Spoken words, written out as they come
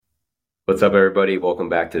What's up, everybody? Welcome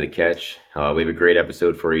back to The Catch. We have a great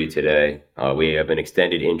episode for you today. We have an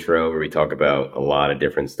extended intro where we talk about a lot of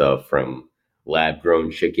different stuff from lab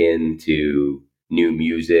grown chicken to new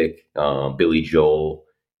music, Billy Joel,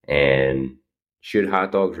 and should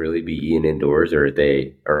hot dogs really be eaten indoors or are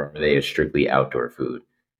they a strictly outdoor food?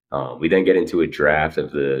 We then get into a draft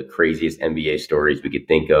of the craziest NBA stories we could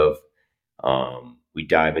think of. We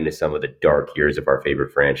dive into some of the dark years of our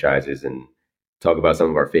favorite franchises and talk about some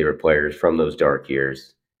of our favorite players from those dark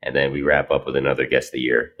years. And then we wrap up with another guest of the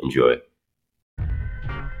year. Enjoy.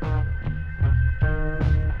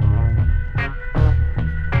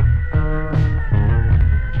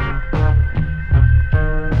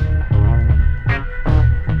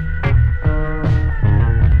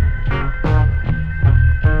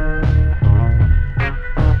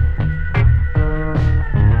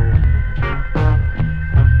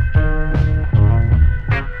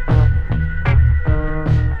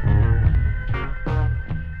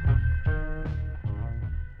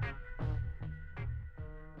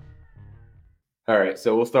 All right,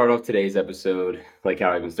 so we'll start off today's episode, like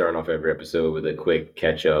how I've been starting off every episode, with a quick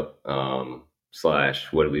catch up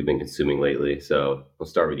slash what have we been consuming lately. So we'll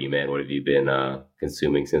start with you, man. What have you been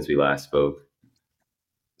consuming since we last spoke?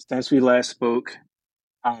 Since we last spoke,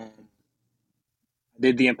 I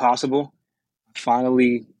did the impossible. I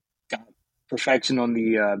finally got perfection on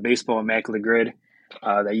the baseball immaculate grid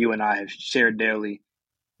that you and I have shared daily.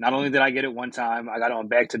 Not only did I get it one time, I got it on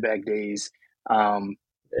back-to-back days, um,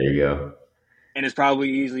 There you go. and it's probably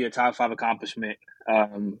easily a top five accomplishment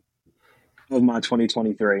um, of my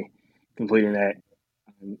 2023 completing that.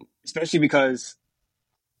 Especially because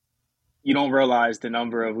you don't realize the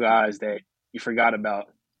number of guys that you forgot about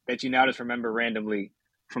that you now just remember randomly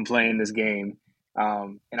from playing this game.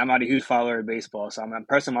 And I'm not a huge follower of baseball, so I'm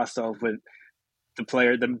impressing myself with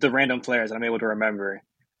the random players that I'm able to remember,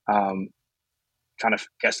 um, trying to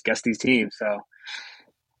guess these teams. So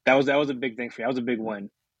that was a big thing for me. That was a big win,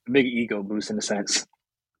 a big ego boost in a sense.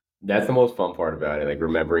 That's the most fun part about it, like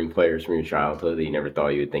remembering players from your childhood that you never thought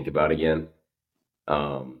you would think about again.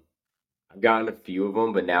 Um, I've gotten a few of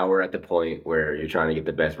them, but now we're at the point where you're trying to get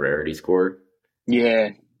the best rarity score, Yeah,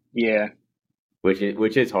 yeah. which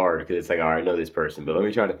is hard because it's like, all right, I know this person, but let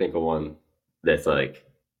me try to think of one that's like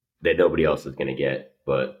that nobody else is gonna get.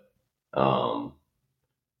 But um,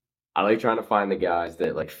 I like trying to find the guys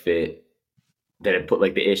that like fit that have put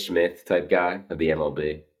like the Ish Smith type guy of the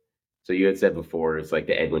MLB. So you had said before it's like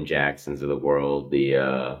the Edwin Jacksons of the world,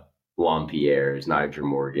 the Juan Pierres, Nigel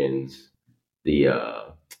Morgans, the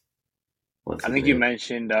what's I his think you name?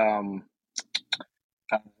 mentioned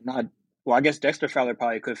not. Well, I guess Dexter Fowler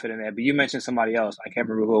probably could fit in there, but you mentioned somebody else. I can't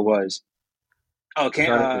remember who it was. Oh, I'm can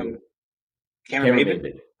trying to think. Cameron Cameron Maven?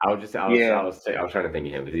 Maybin. I Yeah, was I was trying to think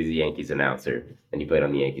of him because he's a Yankees announcer and he played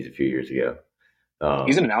on the Yankees a few years ago.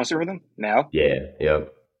 he's an Um, announcer with them now. yeah,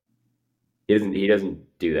 yep. He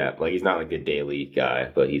doesn't do that. Like he's not like a daily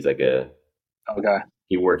guy, but he's like a Okay.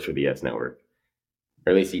 he works for the S Network,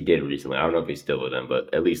 or at least he did recently. I don't know if he's still with them,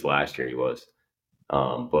 but at least last year he was.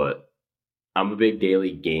 But I'm a big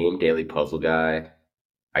daily puzzle guy.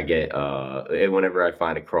 I get and whenever I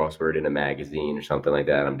find a crossword in a magazine or something like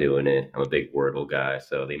that, I'm doing it. I'm a big Wordle guy,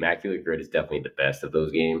 so the Immaculate Grid is definitely the best of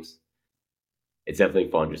those games. It's definitely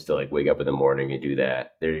fun just to like wake up in the morning and do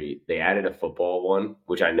that. They added a football one,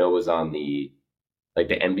 which I know was on the like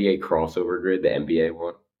the NBA crossover grid, the NBA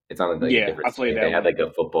one. It's on like a Yeah, different I played site. They that had one. like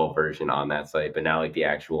a football version on that site, but now like the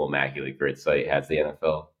actual Immaculate Grid site has the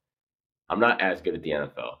NFL. I'm not as good at the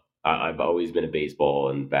NFL. Have always been a baseball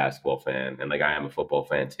and basketball fan, and like I am a football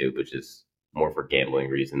fan too, but just more for gambling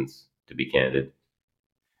reasons, to be candid.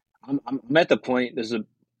 I'm at the point. This is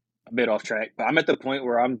a bit off track, but I'm at the point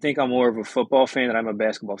where think I'm more of a football fan than I'm a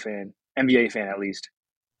basketball fan, NBA fan at least.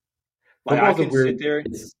 Like I Football's a can sit weird. there.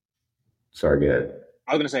 It's sorry, good.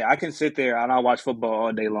 I was gonna say I can sit there and I'll watch football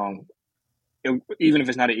all day long, even if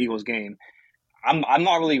it's not an Eagles game. I'm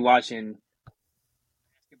not really watching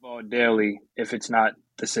basketball daily if it's not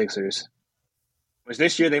the Sixers. Which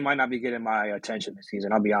this year they might not be getting my attention this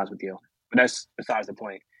season. I'll be honest with you, but that's besides the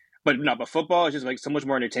point. But no, but football is just like so much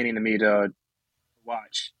more entertaining to me to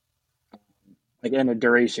watch, like in a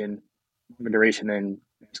duration, longer duration than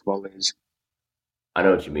basketball is. I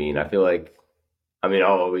know what you mean. I mean,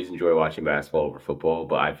 I'll always enjoy watching basketball over football,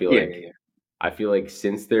 but Yeah, yeah, yeah. I feel like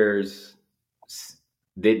since there's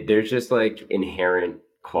just like inherent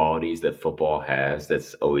qualities that football has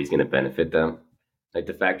that's always going to benefit them. Like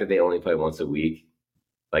the fact that they only play once a week.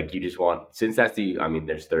 Like you just want since that's the I mean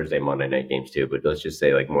there's Thursday, Monday night games too, but let's just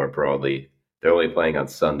say like more broadly, they're only playing on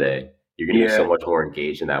Sunday. You're gonna be so Yeah, much more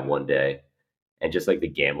engaged in that one day. and just like the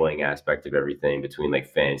gambling aspect of everything between like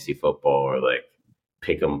fantasy football or like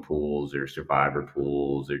pick'em pools or survivor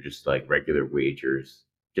pools or just like regular wagers.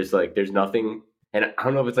 Just like there's nothing, and I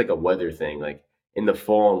don't know if it's like a weather thing. Like in the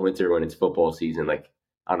fall and winter when it's football season, like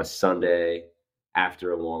on a Sunday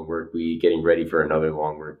after a long work week, getting ready for another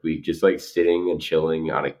long work week, just like sitting and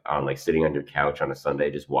chilling on like sitting on your couch on a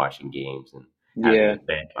Sunday, just watching games and having a Yeah,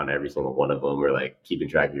 bet on every single one of them, or like keeping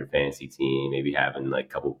track of your fantasy team, maybe having like a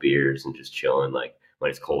couple beers and just chilling. Like when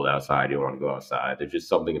it's cold outside, you don't want to go outside. There's just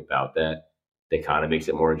something about that kind of makes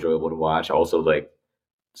it more enjoyable to watch. Also, like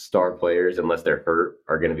star players, unless they're hurt,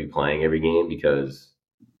 are going to be playing every game because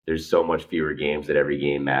there's so much fewer games that every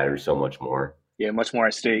game matters so much more. yeah, much more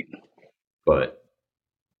at stake. But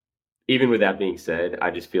even with that being said,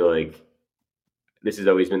 I just feel like this has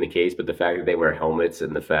always been the case. But the fact that they wear helmets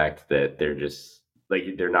and the fact that they're just like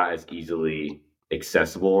they're not as easily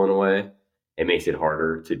accessible in a way, it makes it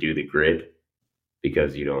harder to do the grid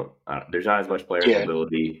because you don't. There's not as much player Yeah,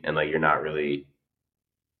 mobility, and like you're not really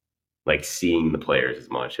like seeing the players as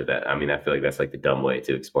much of that. I mean, I feel like that's like the dumb way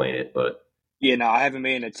to explain it, but yeah. No, I haven't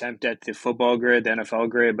made an attempt at the football grid, the NFL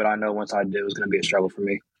grid, but I know once I do, it's going to be a struggle for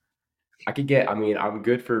me. I could get. I mean, I'm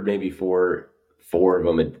good for maybe four of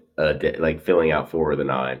them a day, like filling out four of the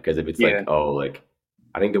nine. Because if it's like Yeah. like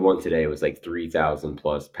I think the one today was like 3,000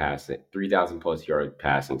 plus passing, 3,000 plus yard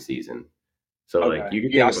passing season. So like Okay.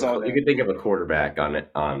 Yeah, I saw you that. could think of a quarterback on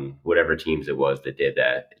it on whatever teams it was that did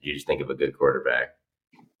that. You just think of a good quarterback.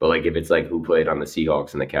 But like if it's like who played on the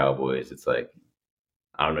Seahawks and the Cowboys, it's like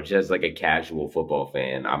I don't know, just like a casual football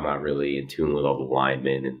fan, I'm not really in tune with all the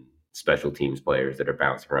linemen and special teams players that are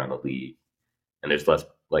bouncing around the league. And there's less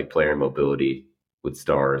like player mobility with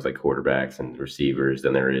stars like quarterbacks and receivers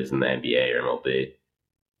than there is in the NBA or MLB.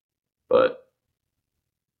 But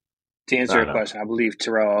To I answer don't your know. question, I believe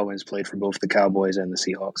Terrell Owens played for both the Cowboys and the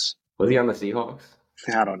Seahawks. Was he on the Seahawks?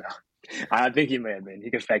 I don't know. I think he may have been.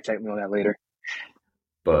 You can fact check me on that later.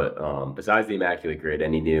 But besides the Immaculate Grid,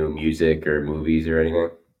 any new music or movies or anything?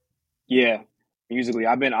 Yeah, musically,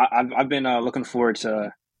 I've been looking forward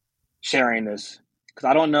to sharing this because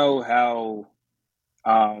I don't know how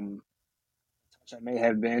touched I may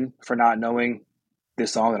have been for not knowing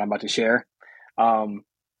this song that I'm about to share.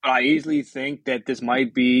 But I easily think that this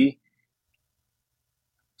might be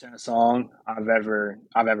the best song I've ever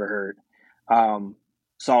heard. Um,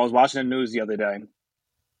 so I was watching the news the other day,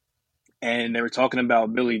 and they were talking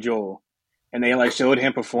about Billy Joel, and they like showed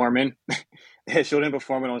him performing. They showed him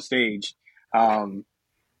performing on stage, um,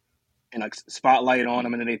 and like spotlight on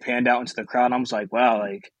him, and then they panned out into the crowd. And I was like, wow,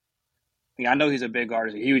 like I know he's a big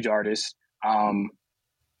artist, a huge artist.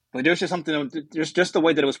 But there's just something, there's just the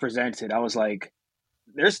way that it was presented. I was like,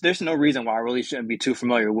 there's no reason why I really shouldn't be too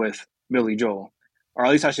familiar with Billy Joel, or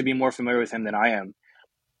at least I should be more familiar with him than I am.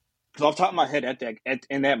 Because off the top of my head,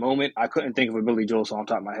 in that moment, I couldn't think of a Billy Joel song off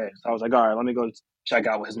the top of my head. So I was like, all right, let me go check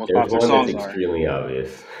out what his most There's popular one that's songs are. extremely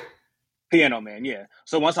obvious. Piano Man, yeah.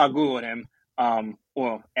 So once I Googled him,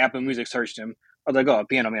 or Apple Music searched him, I was like, oh,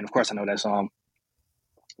 Piano Man, of course I know that song.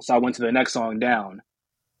 So I went to the next song down,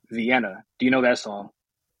 Vienna. Do you know that song?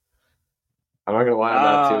 I'm not gonna lie, I'm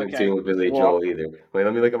not too Ah, in tune okay. with Billy Well, Joel either. Wait,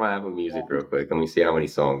 let me look at my Apple Music well, real quick. Let me see how many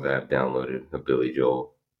songs I have downloaded of Billy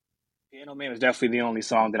Joel. Piano Man was definitely the only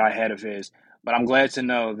song that I had of his. But I'm glad to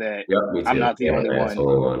know that Yep, me I'm too. not the Yeah, only that's the one.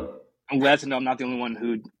 only one. I'm glad to know I'm not the only one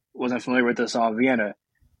who wasn't familiar with the song Vienna.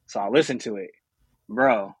 So I listened to it.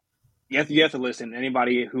 Bro, you have to listen.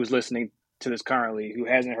 Anybody who's listening to this currently who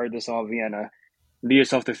hasn't heard the song Vienna, do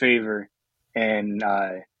yourself the favor and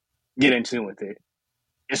get in tune with it.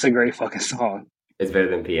 It's a great fucking song. It's better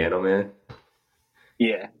than Piano Man.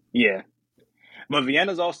 Yeah, yeah. But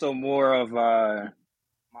Vienna's also more of my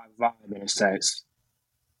vibe in a sense.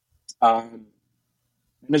 Um,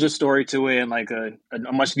 there's a story to it and like a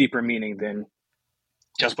much deeper meaning than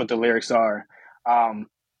just what the lyrics are. Um,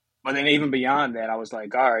 but then even beyond that, I was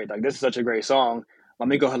like, all right, like this is such a great song. Let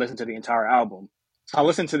me go ahead and listen to the entire album. So I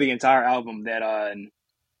listened to the entire album that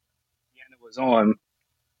Vienna was on.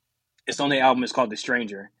 It's on the album. It's called The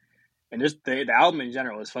Stranger, and just the album in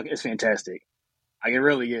general is fucking it's fantastic. Like it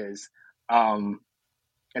really is. Um,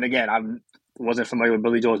 and again, I wasn't familiar with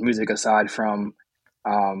Billy Joel's music aside from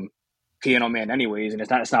um, Piano Man, anyways, and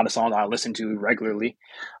it's not a song that I listen to regularly.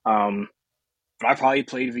 Um, but I probably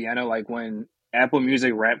played Vienna like when Apple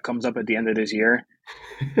Music Rap comes up at the end of this year.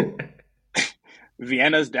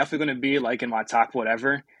 Vienna's definitely going to be like in my top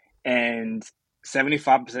whatever, and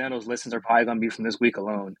 75% of those listens are probably going to be from this week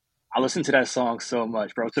alone. I listen to that song so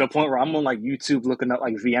much, bro, to the point where I'm on like YouTube looking up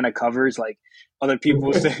like Vienna covers, like other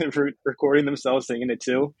people recording themselves singing it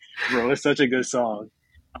too. Bro, it's such a good song.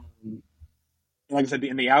 Um, like I said,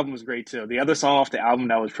 and the album was great too. The other song off the album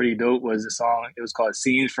that was pretty dope was the song. It was called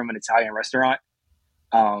 "Scenes from an Italian Restaurant."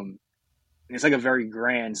 Um, and it's like a very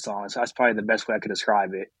grand song, so that's probably the best way I could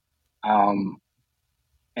describe it. Um,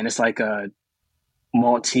 and it's like a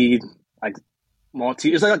multi, like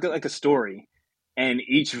multi. It's like a story, and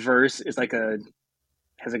each verse is like a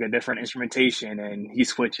has like a different instrumentation, and he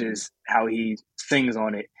switches how he sings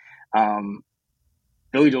on it. Um,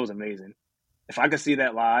 Billy Joel's amazing. If I could see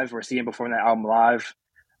that live or see him perform that album live,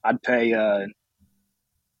 I'd pay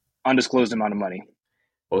undisclosed amount of money.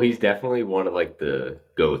 Well, he's definitely one of like the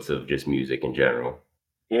goats of just music in general.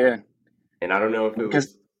 Yeah, And I don't know if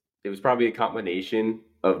because it was probably a combination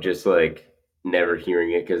of just like never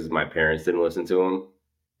hearing it because my parents didn't listen to him,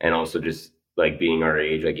 and also just like being our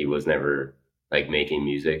age, like he was never like making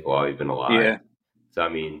music while he's been alive. yeah, So I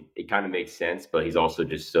mean, it kind of makes sense, but he's also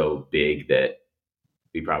just so big that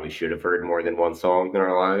we probably should have heard more than one song in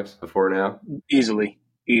our lives before now. easily,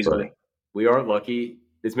 easily. But we are lucky.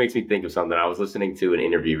 This makes me think of something. I was listening to an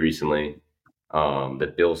interview recently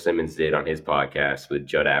that Bill Simmons did on his podcast with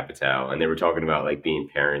Judd Apatow, and they were talking about like being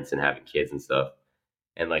parents and having kids and stuff.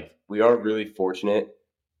 And like we are really fortunate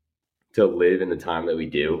to live in the time that we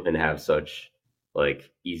do and have such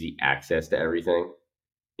like easy access to everything.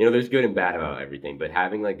 You know, there's good and bad about everything, but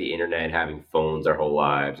having like the internet, having phones our whole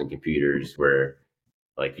lives and computers where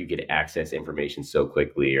like you could access information so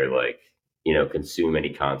quickly or like, you know, consume any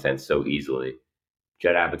content so easily.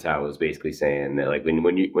 Judd Apatow was basically saying that like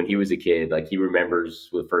when he was a kid, like he remembers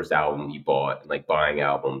the first album he bought and like buying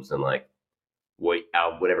albums and like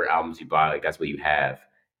whatever albums you buy, like that's what you have.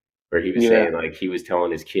 Where he was Yeah, saying like he was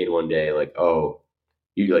telling his kid one day like, oh,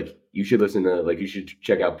 you should listen to like you should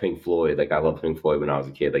check out Pink Floyd. Like I loved Pink Floyd when I was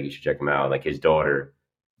a kid. Like you should check them out. Like his daughter,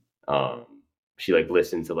 um, she like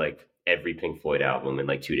listened to like every Pink Floyd album in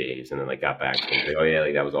like 2 days, and then like got back to him like, oh yeah,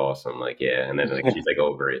 like that was awesome. Like yeah, and then like she's like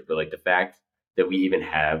over it. But like the fact that we even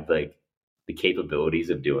have like the capabilities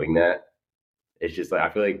of doing that, it's just like I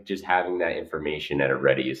feel like just having that information at a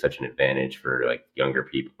ready is such an advantage for like younger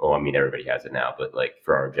people. Well, I mean everybody has it now, but like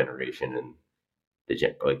for our generation and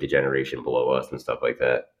like the generation below us and stuff like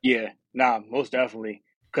that. yeah, nah, most definitely.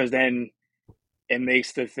 Because then it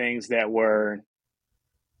makes the things that were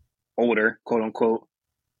older, quote unquote,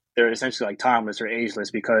 they're essentially like timeless or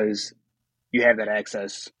ageless because you have that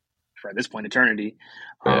access for at this point eternity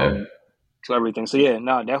Yeah, um, to everything. So yeah,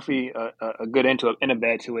 no, definitely a good into it and a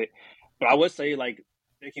bad to it. But I would say like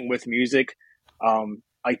sticking with music,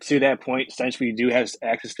 like to that point, since we do have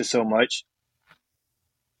access to so much,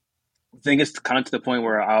 I think it's kind of to the point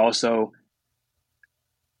where I also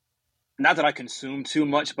not that I consume too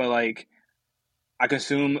much, but like I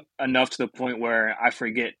consume enough to the point where I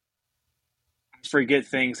forget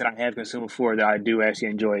things that I have consumed before that I do actually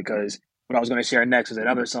enjoy. Because what I was going to share next is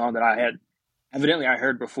another song that I had evidently I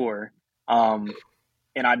heard before, um,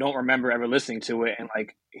 and I don't remember ever listening to it and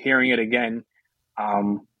like hearing it again.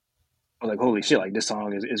 Um, I was like, holy shit, like this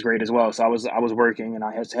song is great as well. So I was working and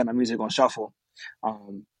I had my music on shuffle.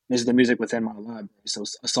 This is the music within my library, so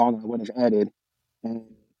it's a song I would have added. And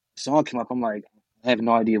the song came up. I'm like, I have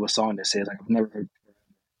no idea what song this is. Like I've never heard it before.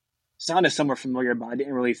 Sounded somewhat familiar, but I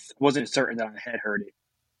didn't really wasn't certain that I had heard it.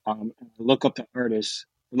 I look up the artist,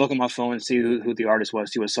 look on my phone and see who the artist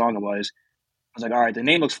was, see what song it was. I was like, all right, the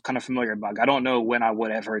name looks kind of familiar, but I don't know when I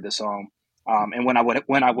would have heard the song, and when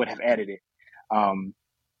I would have added it. Um,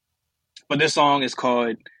 but this song is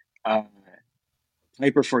called uh,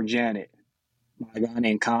 "Piper for Janet" by a guy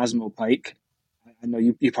named Cosmo Pike. I know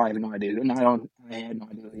you probably have no idea, and I had no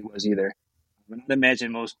idea who he was either. But I'd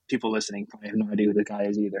imagine most people listening probably have no idea who the guy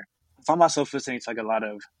is either. I find myself listening to like a lot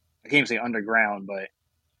of I can't even say underground, but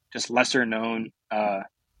just lesser known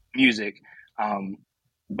music. Um,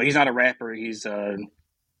 but he's not a rapper. I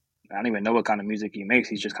don't even know what kind of music he makes.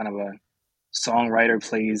 He's just kind of a songwriter,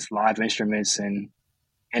 plays live instruments and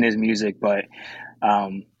in his music. But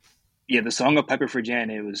um, yeah, the song of Pepper for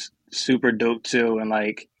Janet it was super dope too, and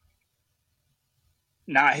like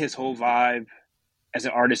not his whole vibe as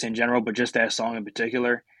an artist in general, but just that song in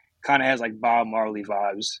particular, kind of has like Bob Marley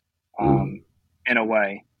vibes mm. in a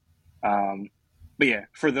way. Um, but yeah,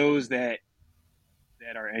 for those that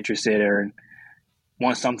are interested or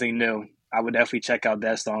want something new, I would definitely check out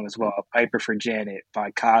that song as well. Piper for Janet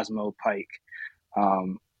by Cosmo Pike.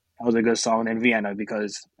 That was a good song in Vienna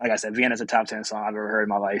because, like I said, Vienna's a top 10 song I've ever heard in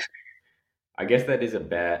my life. I guess that is a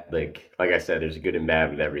bad like I said, there's a good and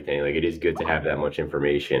bad with everything. Like it is good to have that much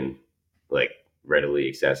information like readily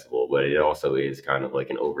accessible, but it also is kind of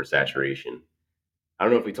like an oversaturation. I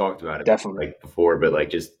don't know if we talked about it Definitely. like before, but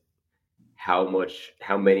like just how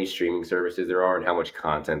many streaming services there are and how much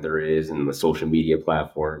content there is and the social media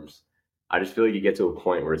platforms. I just feel like you get to a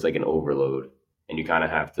point where it's like an overload, and you kind of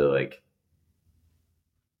have to like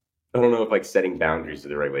I don't know if like setting boundaries is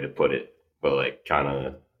the right way to put it, but like kind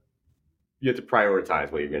of you have to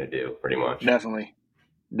prioritize what you're gonna do, pretty much. Definitely,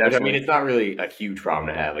 Which I mean, definitely. it's not really a huge problem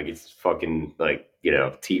to have. Like it's fucking like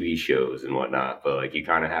TV shows and whatnot. But like you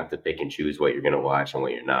kind of have to pick and choose what you're gonna watch and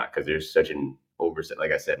what you're not, because there's such an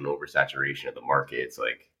like I said, an oversaturation of the market. It's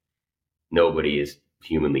like nobody is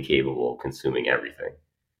humanly capable of consuming everything.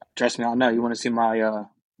 Trust me, I know. You want to see my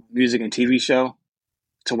music and TV show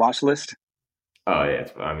to watch list? Oh yeah,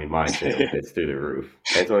 I mean mine too. It's through the roof,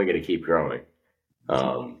 and it's only gonna keep growing.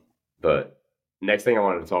 Um, but next thing I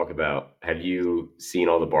wanted to talk about: have you seen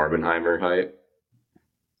all the Barbenheimer hype?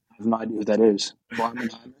 I have no idea what that is.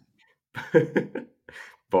 Barbenheimer?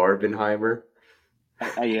 Barbenheimer.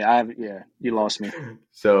 Yeah, I have. Yeah, you lost me.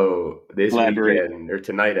 So this Elaborate. weekend or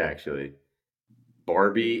tonight, actually,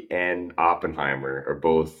 Barbie and Oppenheimer are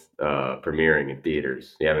both premiering in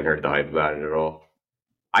theaters. You haven't heard the hype about it at all.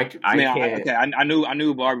 I I mean, can't. okay, I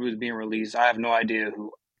knew Barbie was being released. I have no idea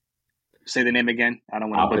who. Say the name again. I don't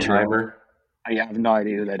want to butcher it. Oppenheimer. I have no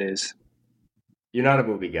idea who that is. You're not a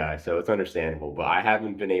movie guy, so it's understandable. But I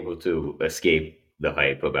haven't been able to escape the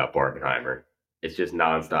hype about Barbenheimer. It's just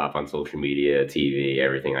nonstop on social media, TV,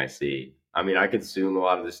 everything I see. I mean, I consume a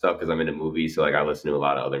lot of this stuff because I'm into movies, so like I listen to a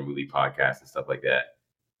lot of other movie podcasts and stuff like that.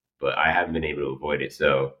 But I haven't been able to avoid it.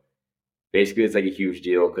 So basically, it's like a huge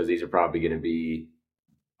deal because these are probably going to be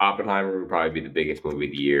Oppenheimer would probably be the biggest movie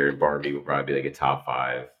of the year, and Barbie would probably be like a top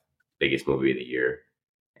five biggest movie of the year,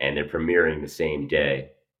 and they're premiering the same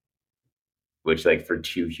day, which like for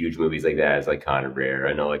two huge movies like that is like kind of rare.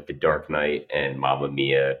 I know like The Dark Knight and Mamma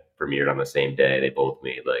Mia premiered on the same day. They both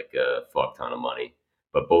made like a fuck ton of money,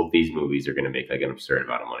 but both these movies are going to make like an absurd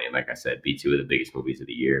amount of money, and like I said, be two of the biggest movies of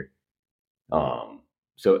the year. Um,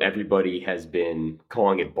 so everybody has been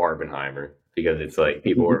calling it Barbenheimer because it's like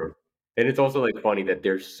people are, and it's also like funny that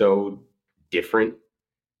they're so different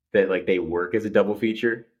that like they work as a double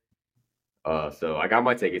feature. So I got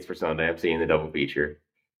my tickets for Sunday. I'm seeing the double feature.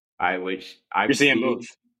 Which You're I've seeing both.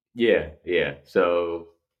 seen. Yeah, yeah. So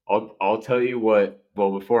I'll tell you what.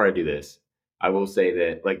 Well, before I do this, I will say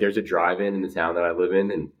that like there's a drive-in in the town that I live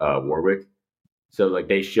in Warwick. So like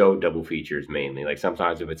they show double features mainly. Like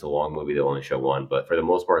sometimes if it's a long movie, they'll only show one, but for the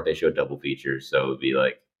most part, they show double features. So it'd be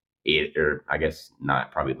like eight or I guess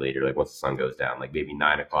not probably later, like once the sun goes down, like maybe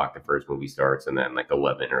 9 o'clock the first movie starts, and then like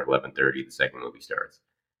 11 or 11:30 the second movie starts.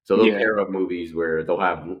 So they'll Yeah, pair up movies where they'll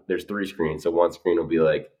have there's three screens. So one screen will be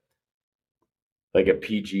like a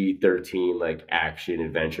PG-13 like action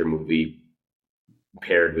adventure movie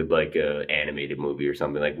paired with like a animated movie or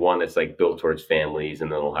something, like one that's like built towards families,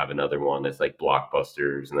 and then we'll have another one that's like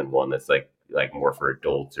blockbusters, and then one that's like more for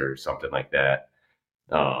adults or something like that.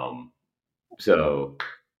 So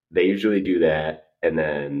they usually do that, and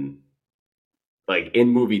then like in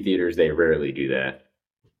movie theaters they rarely do that.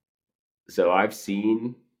 So I've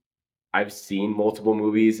seen multiple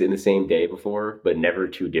movies in the same day before, but never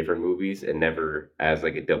two different movies, and never as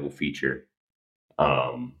like a double feature.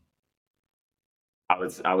 um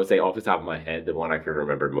I would say off the top of my head, the one I can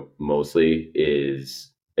remember mostly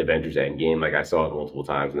is Avengers Endgame. Like I saw it multiple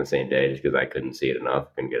times in the same day just because I couldn't see it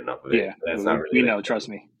enough, couldn't get enough of it. yeah. That's not We really like know. Trust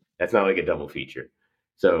me. that's not like a double feature.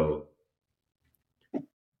 So,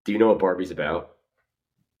 do you know what Barbie's about?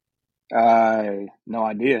 No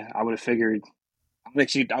idea. I would have figured. I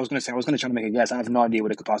was gonna say I was gonna try to make a guess. I have no idea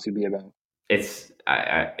what it could possibly be about. It's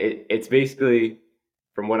basically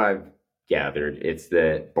from what I've gathered, it's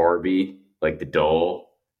that Barbie, like the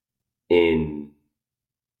doll, in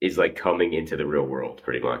is like coming into the real world,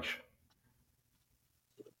 pretty much.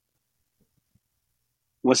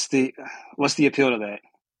 What's the What's the appeal to that?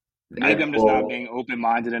 Maybe I I'm just not well, being open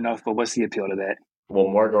minded enough. But what's the appeal to that? Well,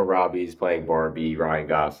 Margot Robbie's playing Barbie, Ryan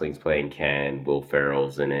Gosling's playing Ken, Will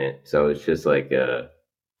Ferrell's in it. So it's just like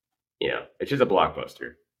it's just a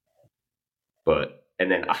blockbuster. But and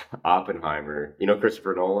then Oppenheimer,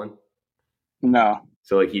 Christopher Nolan. No,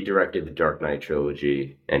 So like he directed the Dark Knight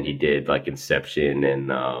trilogy, and he did like Inception and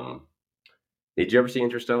did you ever see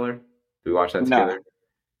Interstellar? Did we watch that no. together?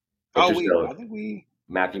 Oh, Interstellar. I think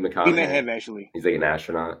Matthew we may McConaughey. have actually. He's like an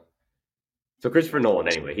astronaut. So Christopher Nolan,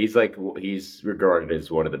 anyway, he's regarded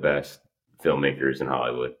as one of the best filmmakers in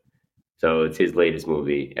Hollywood. So it's his latest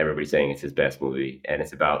movie. Everybody's saying it's his best movie, and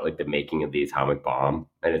it's about like the making of the atomic bomb,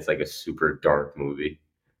 and it's like a super dark movie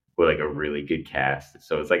with like a really good cast.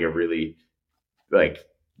 So it's like a really like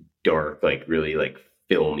dark, like really like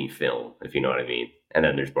filmy film, if you know what I mean. And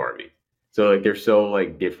then there's Barbie. So like they're so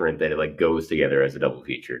like different that it like goes together as a double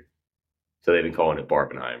feature. So they've been calling it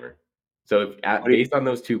Barbenheimer. So, if, What do you, based on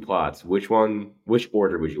those two plots, which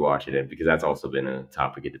order would you watch it in? Because that's also been a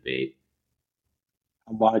topic of debate.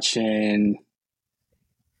 I'm watching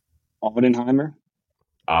Oppenheimer.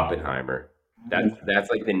 Oppenheimer. Oppenheimer. That's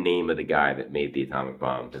like the name of the guy that made the atomic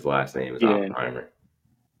bomb. His last name is Yeah, Oppenheimer.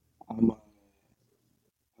 I'm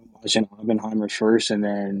watching Oppenheimer first, and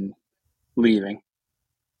then leaving.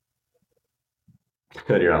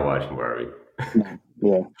 You're not watching Barbie. No,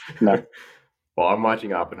 yeah, no, Well, I'm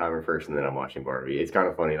watching Oppenheimer first, and then I'm watching Barbie. It's kind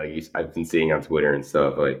of funny. Like I've been seeing on Twitter and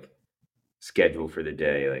stuff, like schedule for the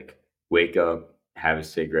day. Like wake up, have a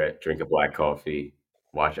cigarette, drink a black coffee,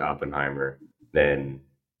 watch Oppenheimer, then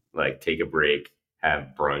like take a break, have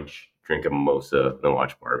brunch, drink a mimosa, then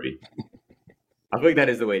watch Barbie. I feel like that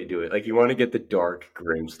is the way to do it. Like you want to get the dark,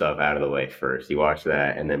 grim stuff out of the way first. You watch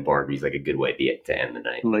that, and then Barbie's like a good way to end the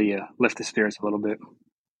night. yeah, lift the spirits a little bit.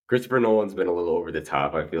 Christopher Nolan's been a little over the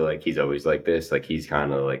top. I feel like he's always like this. Like he's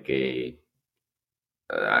kind of like a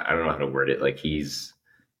I don't know how to word it. Like he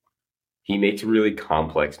makes really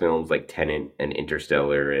complex films like Tenet and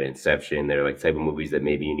Interstellar and Inception. They're like type of movies that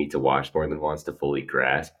maybe you need to watch more than once to fully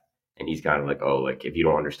grasp. And he's kind of like, oh, like if you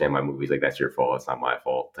don't understand my movies, like that's your fault. It's not my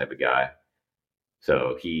fault type of guy.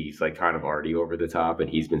 So he's like kind of already over the top, and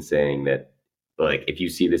he's been saying that like if you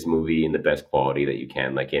see this movie in the best quality that you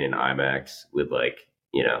can, like in an IMAX with like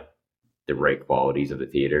the right qualities of the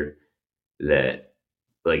theater, that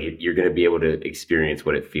like you're going to be able to experience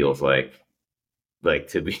what it feels like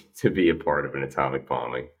to be to be a part of an atomic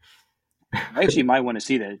bombing. I actually might want to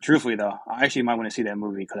see that. Truthfully, though, I actually might want to see that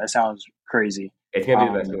movie because that sounds crazy. It's going to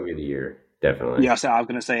be the best Um, movie of the year, definitely. yeah, so I was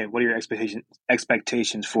gonna say, what are your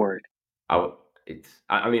expectations for it?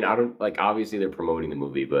 I mean, I don't like obviously they're promoting the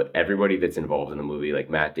movie, but everybody that's involved in the movie, like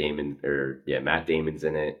Matt Damon's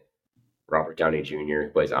in it. Robert Downey Jr.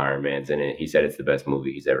 plays Iron Man's in it. He said it's the best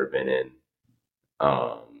movie he's ever been in.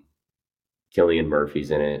 Um, Killian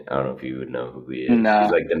Murphy's in it. I don't know if you would know who he is. He's Nah,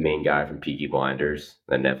 like the main guy from Peaky Blinders,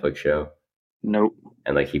 the Netflix show, nope.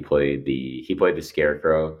 and like he played the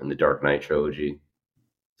Scarecrow in the Dark Knight trilogy.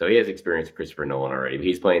 So he has experience with Christopher Nolan already. But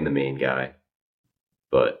he's playing the main guy.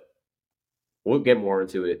 But we'll get more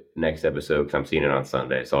into it next episode because I'm seeing it on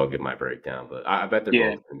Sunday, so I'll give my breakdown. But I bet they're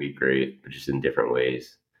Yeah, both going to be great, but just in different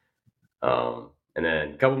ways. And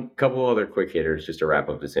then couple other quick hitters just to wrap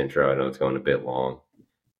up this intro. I know it's going a bit long.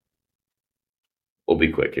 We'll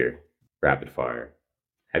be quick here. Rapid fire.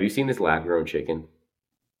 Have you seen this lab grown chicken?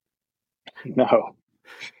 no.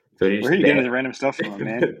 So they Where are just you getting this random stuff from,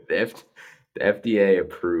 man? the FDA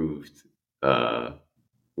approved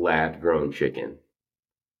lab grown chicken.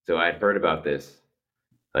 So I'd heard about this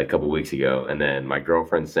like a couple weeks ago, and then my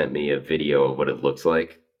girlfriend sent me a video of what it looks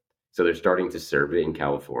like. So they're starting to serve it in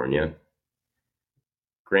California.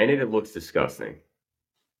 Granted, it looks disgusting,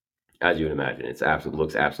 as you would imagine.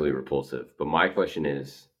 Looks absolutely repulsive. But my question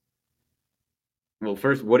is, well,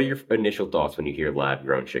 first, what are your initial thoughts when you hear lab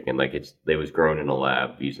grown chicken? Like they was grown in a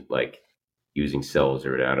lab using cells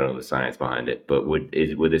or I don't know the science behind it. But would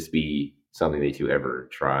this be something that you ever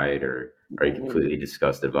tried, or are you I completely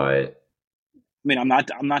disgusted by it? mean, I'm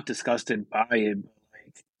not disgusted by it, but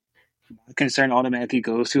like my concern automatically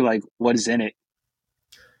goes to like what's in it.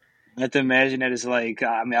 I have to imagine that it's like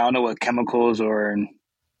I mean I don't know what chemicals or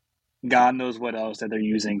God knows what else that they're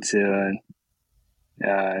using to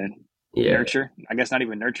uh, Yeah. nurture. I guess not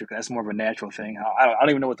even nurture because that's more of a natural thing. I don't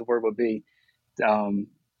even know what the word would be um,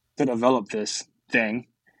 to develop this thing.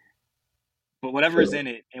 But whatever is So in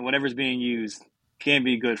it and whatever is being used can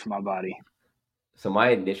be good for my body. so my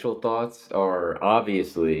initial thoughts are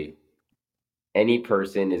obviously any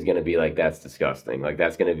person is going to be like that's disgusting. Like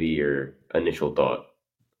that's going to be your initial thought,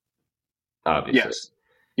 obviously. Yes,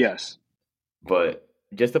 yes. But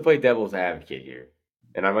just to play devil's advocate here,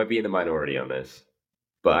 and I might be in the minority on this,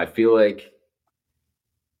 but I feel like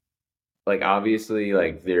obviously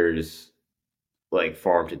like there's like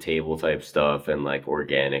farm to table type stuff and like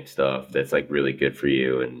organic stuff that's like really good for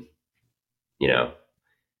you and you know,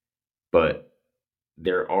 but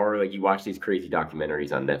there are like you watch these crazy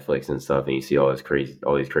documentaries on Netflix and stuff and you see all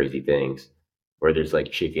these crazy things where there's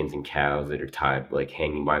like chickens and cows that are tied like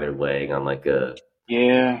hanging by their leg on like a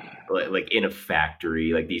Yeah. like in a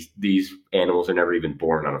factory. Like these animals are never even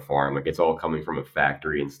born on a farm. Like it's all coming from a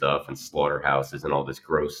factory and stuff, and slaughterhouses and all this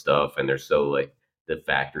gross stuff. And they're so like the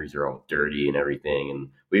factories are all dirty and everything. And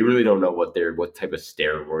we really don't know what type of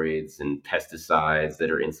steroids and pesticides that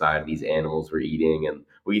are inside these animals we're eating. And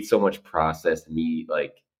we eat so much processed meat,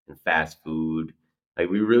 like and fast food. Like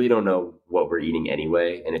we really don't know what we're eating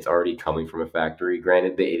anyway, and it's already coming from a factory.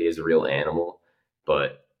 Granted that it is a real animal,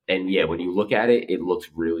 but and yeah, when you look at it, it looks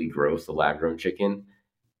really gross, the lab grown chicken.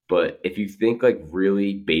 But if you think like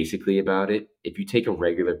really basically about it, if you take a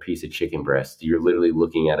regular piece of chicken breast, you're literally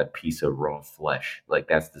looking at a piece of raw flesh. Like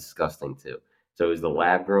that's disgusting too. So is the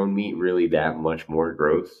lab grown meat really that much more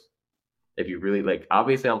gross? If you really like,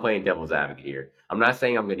 obviously I'm playing devil's advocate here. I'm not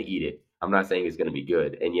saying I'm going to eat it. I'm not saying it's going to be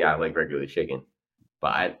good. And yeah, I like regular chicken,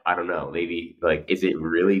 but I don't know. Maybe like, is it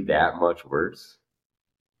really that much worse?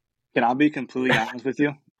 Can I be completely honest with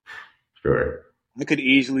you? Sure. I could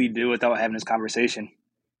easily do without having this conversation.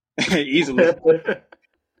 Easily.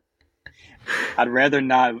 I'd rather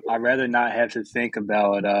not have to think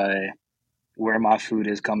about where my food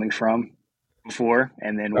is coming from before,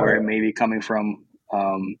 and then All where it right. may be coming from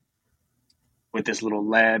with this little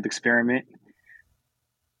lab experiment.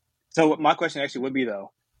 So my question actually would be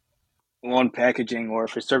though, on packaging or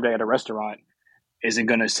if it's served at a restaurant, is it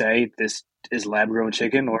going to say this is lab grown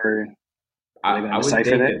chicken, or are they going I to would decipher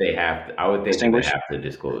think that, that they have to, I would think that they distinguish? have to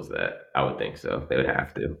disclose that. I would think so. They would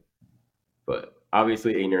have to. But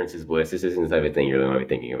obviously, ignorance is bliss. This isn't the type of thing you really want to be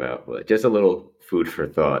thinking about. But just a little food for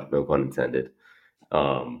thought, no pun intended.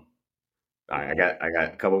 Um, I got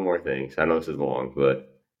a couple more things. I know this is long, but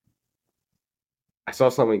I saw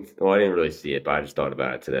something. Well, I didn't really see it, but I just thought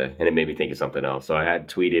about it today, and it made me think of something else. So I had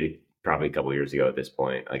tweeted probably a couple years ago at this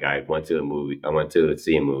point. Like I went to a movie. I went to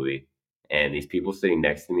see a movie, and these people sitting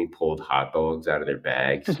next to me pulled hot dogs out of their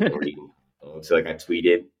bags and were eating hot dogs. So like I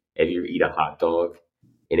tweeted, if you eat a hot dog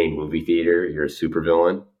in a movie theater, you're a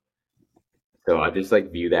supervillain. So I just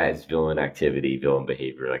like view that as villain activity, villain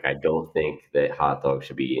behavior. Like I don't think that hot dogs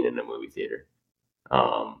should be eaten in a movie theater.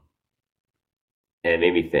 Um, and it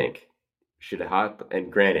made me think, should a hot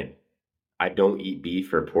and granted, I don't eat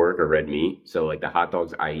beef or pork or red meat, so like the hot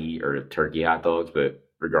dogs I eat are turkey hot dogs, but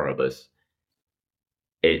regardless,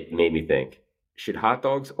 it made me think, should hot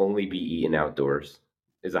dogs only be eaten outdoors?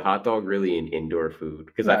 Is a hot dog really an indoor food?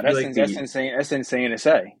 Because I No, feel like that's the insane. That's insane to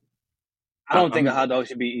say. I don't think a I'm hot dog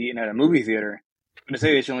should be eaten at a movie theater, but to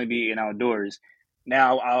say it should only be eaten outdoors.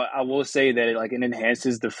 Now, I will say that it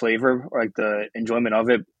enhances the flavor or like the enjoyment of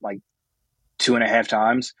it like two and a half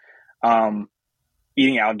times. Um,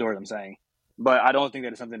 Eating outdoors, I'm saying, but I don't think that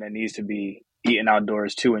it's something that needs to be eaten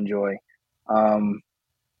outdoors to enjoy, um,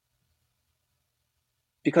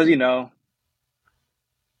 because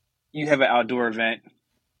you have an outdoor event,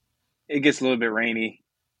 it gets a little bit rainy.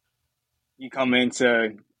 You come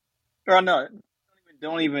into or no,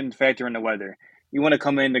 don't even factor in the weather. You want to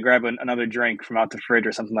come in to grab another drink from out the fridge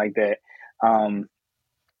or something like that. Um,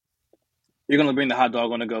 you're going to bring the hot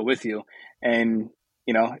dog on the go with you, and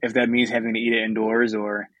if that means having to eat it indoors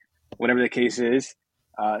or whatever the case is,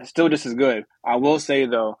 still just as good. I will say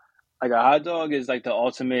though, like a hot dog is like the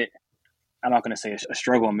ultimate. I'm not going to say a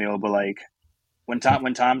struggle meal, but like when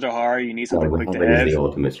times are hard, you need something no, quick to helmet is have. the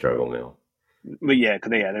ultimate struggle meal. But yeah,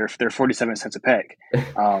 because they're 47 cents a pack.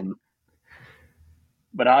 Um,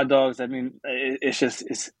 but hot dogs, I mean, it's just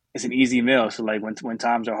it's an easy meal. So like when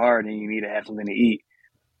times are hard and you need to have something to eat,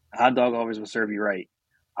 a hot dog always will serve you right.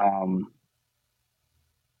 Um,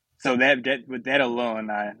 so that with that alone,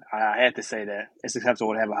 I had to say that it's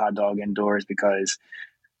acceptable to have a hot dog indoors because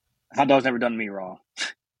hot dogs never done me wrong.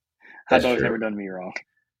 Hot That's dogs true. never done me wrong.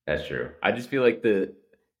 That's true. I just feel like the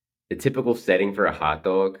typical setting for a hot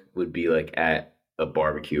dog would be like at a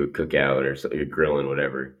barbecue, a cookout, or so, you're grilling,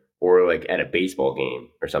 whatever, or like at a baseball game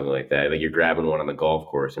or something like that. Like you're grabbing one on the golf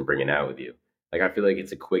course and bringing it out with you. Like I feel like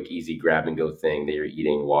it's a quick, easy grab and go thing that you're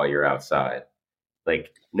eating while you're outside.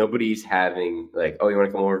 Like nobody's having like, oh, you want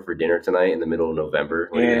to come over for dinner tonight in the middle of November?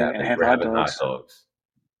 What are you Yeah, and having? have We're hot having hot dogs. dogs.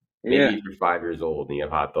 Maybe Yeah. if you're 5 years old and you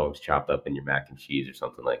have hot dogs chopped up in your mac and cheese or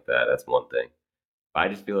something like that, that's one thing. I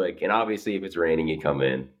just feel like, and obviously if it's raining, you come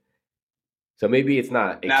in. So maybe it's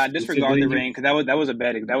not Nah, disregard the exclusively rain because that was a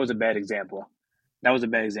bad example. That was a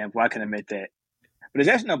bad example. I can admit that. But it's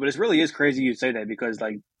actually no, but it really is crazy you say that because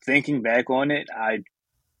like thinking back on it, I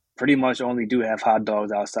pretty much only do have hot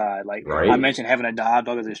dogs outside. Like I right. mentioned having a hot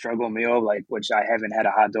dog as a struggle meal, like which I haven't had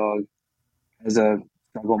a hot dog as a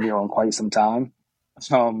struggle meal in quite some time.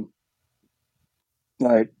 Um,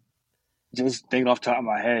 but just thinking off the top of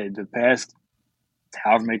my head, the past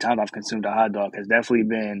however many times I've consumed a hot dog has definitely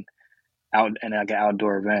been out in like an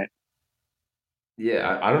outdoor event.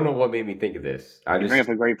 Yeah, I don't know what made me think of this. I You bring up just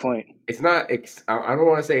a great point. it's not I don't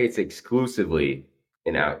want to say it's exclusively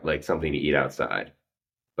an out like something to eat outside,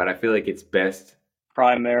 but I feel like it's best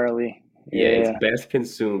Primarily, yeah, it's yeah, best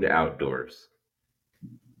consumed outdoors.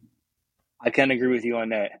 I can agree with you on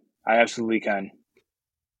that. I absolutely can.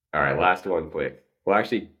 All right, last one quick. Well,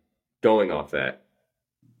 actually going off that,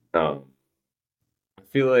 um I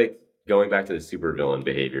feel like going back to the supervillain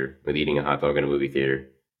behavior with eating a hot dog in a movie theater.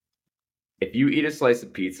 If you eat a slice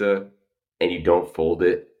of pizza and you don't fold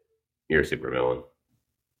it, you're a supervillain.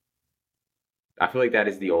 I feel like that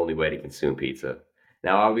is the only way to consume pizza.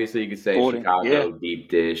 Now, obviously, you could say Folding, yeah, Chicago deep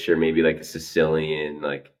dish or maybe like a Sicilian.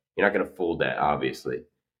 Like you're not gonna fold that, obviously.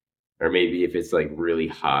 Or maybe if it's like really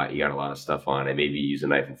hot, you got a lot of stuff on it. Maybe use a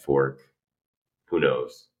knife and fork. Who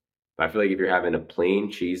knows? But I feel like if you're having a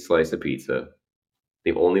plain cheese slice of pizza,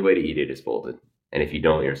 the only way to eat it is folded. And if you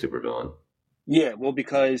don't, you're a supervillain. yeah. Well,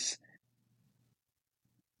 because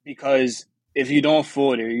if you don't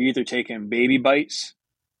fold it, you're either taking baby bites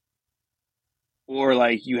or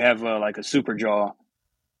like you have a super jaw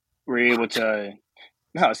where you're able to.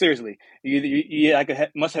 No, seriously, you like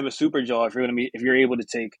must have a super jaw if you're able to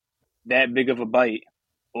take that big of a bite,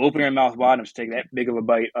 open your mouth wide enough to take that big of a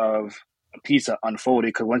bite of a pizza unfolded.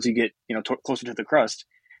 Because once you get closer to the crust,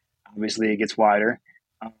 obviously it gets wider.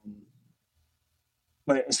 Um,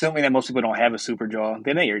 but assuming that most people don't have a super jaw,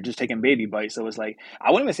 then you're just taking baby bites. So it's like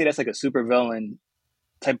I wouldn't even say that's like a super villain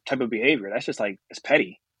type of behavior. That's just like it's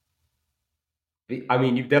petty. I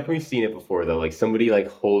mean, you've definitely seen it before, though. Like somebody like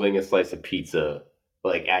holding a slice of pizza,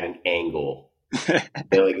 like at an angle. And,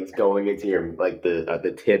 like it's going into your like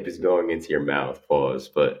the tip is going into your mouth. Pause.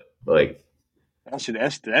 But like, That's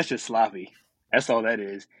just sloppy. That's all that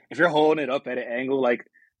is. If you're holding it up at an angle, like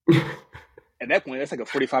at that point, that's like a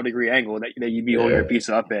 45-degree angle that you'd be holding your yeah,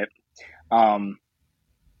 pizza up at. Um,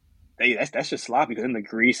 that's just sloppy because then the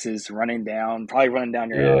grease is running down, probably running down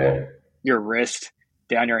yeah. your wrist,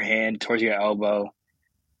 down your hand, towards your elbow,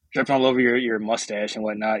 dripping all over your mustache and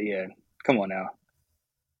whatnot. Yeah, come on now.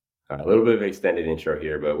 A little bit of an extended intro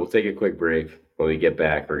here, but we'll take a quick break. When we get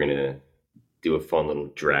back, we're gonna do a fun little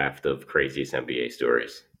draft of craziest NBA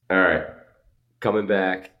stories. All right, coming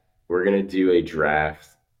back, we're gonna do a draft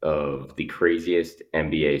of the craziest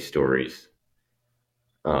NBA stories.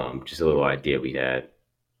 Just a little idea we had.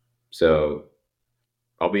 So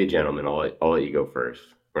I'll be a gentleman. I'll let you go first.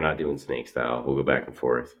 We're not doing snake style. We'll go back and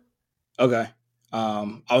forth. Okay. I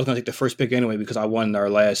was gonna take the first pick anyway because I won our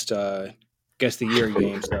last guess the year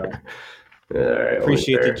game. So All right, only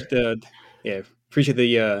appreciate fair. yeah appreciate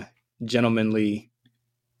the gentlemanly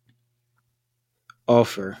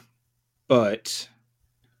offer, but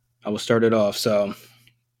I will start it off. So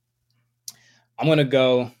I'm gonna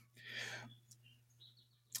go.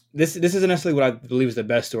 This isn't necessarily what I believe is the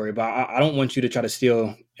best story, but I don't want you to try to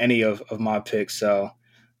steal any of my picks. So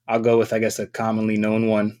I'll go with I guess a commonly known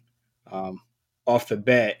one. Um, Off the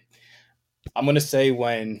bat, I'm gonna say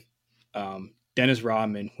when Dennis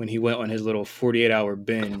Rodman when he went on his little 48-hour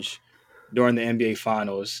binge during the NBA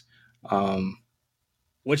Finals, um,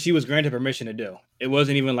 which he was granted permission to do. It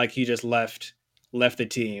wasn't even like he just left the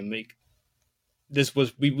team. Like, this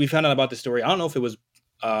was we found out about the story. I don't know if it was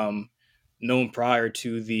um, known prior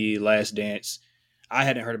to the Last Dance. I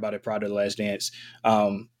hadn't heard about it prior to the Last Dance.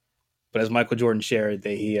 But as Michael Jordan shared,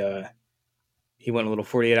 that he went on a little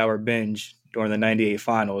 48-hour binge during the '98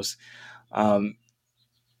 Finals, um,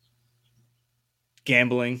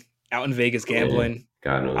 gambling out in Vegas, Yeah, gambling.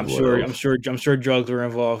 God knows I'm what sure. I'm else. sure. I'm sure drugs were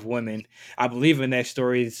involved. Women. I believe in that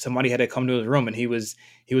story. Somebody had to come to his room, and he was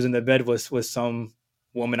in the bed with some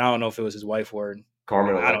woman. I don't know if it was his wife or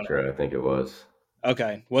Carmen I don't Electra, I think it was. know.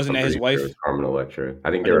 Okay, wasn't I'm that his pretty sure it was wife? Carmen Electra.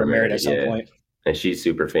 I think Or they they were were married married, at some yeah. point. And she's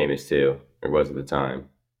super famous too, or was at the time.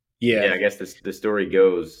 But yeah, Yeah. I guess the story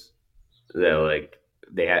goes that like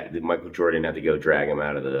Michael Jordan had to go drag him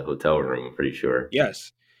out of the hotel room. I'm pretty sure.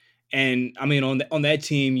 Yes. And I mean, on that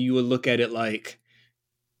team, you would look at it like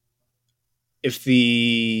if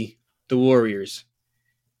the Warriors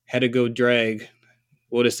had to go drag,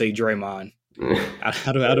 we'll just say Draymond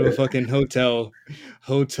out of a fucking hotel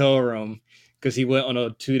room because he went on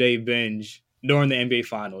a 2-day binge during the NBA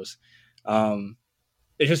Finals. Um,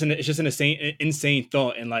 it's just an insane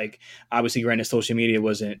thought, and like obviously, granted, social media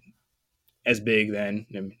wasn't as big then;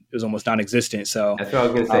 it was almost non-existent. So, That's what I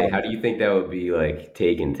was gonna say. How um, do you think that would be like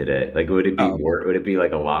taken today? Like, oh would it be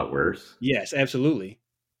like a lot worse? yes, absolutely.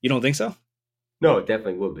 You don't think so? No, it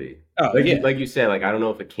definitely would be. Oh yeah, Like you said, like I don't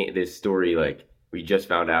know if it can't. This story, like we just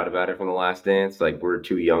found out about it from the Last Dance. Like we're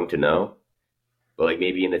too young to know, but like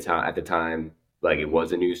maybe in the time at the time, like it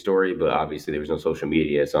was a news story. But obviously there was no social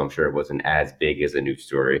media, so I'm sure it wasn't as big as a news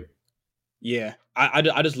story. yeah. I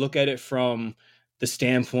just look at it from the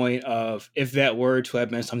standpoint of if that were to have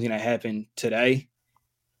been something that happened today,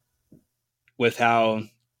 with how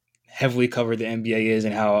heavily covered the NBA is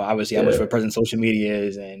and how obviously how much of a Yeah, presence social media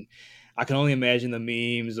is, and I can only imagine the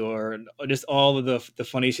memes or just all of the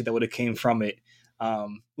funny shit that would have came from it.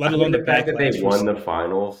 Let I feel alone like the the fact that they backlash for won the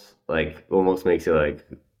finals, like almost makes it like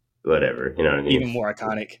whatever. You know what I mean? even more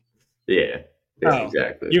iconic. Yeah, yeah, Oh,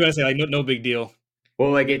 exactly. you're gonna say like no big deal.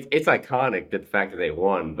 Well, like it's iconic that the fact that they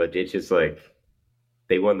won, but it's just like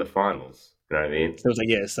they won the finals. You know what I mean? So it was like,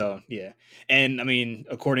 yeah, so yeah. And I mean,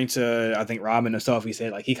 according to I think Robin himself, he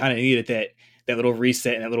said like he kind of needed that little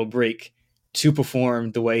reset and that little break to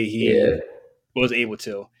perform the way he Yeah. was able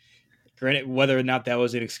to. Granted, whether or not that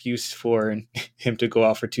was an excuse for him to go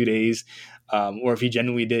out for 2 days, or if he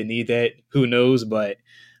genuinely did need that, who knows? But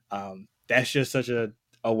that's just such a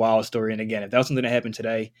wild story. And again, if that was something that happened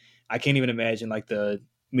today, I can't even imagine like the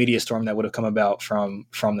media storm that would have come about from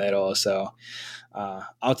that all. So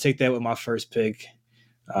I'll take that with my first pick.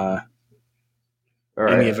 Uh, All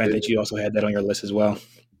in the right. event that you also had that on your list as well.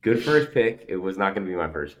 Good first pick. It was not going to be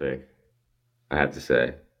my first pick, I have to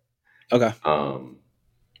say. Okay. Um,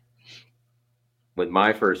 with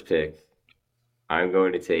my first pick, I'm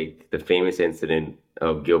going to take the famous incident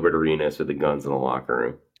of Gilbert Arenas with the guns in the locker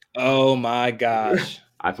room. Oh my gosh.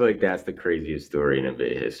 I feel like that's the craziest story in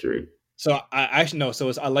NBA history. So I actually no.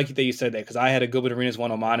 So I like that you said that because I had a Gilbert Arenas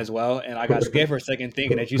one on mine as well, and I got scared for a second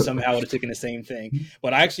thinking that you somehow would have taken the same thing.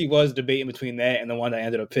 But I actually was debating between that and the one that I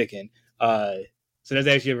ended up picking. Uh, so that's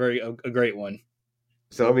actually a great one.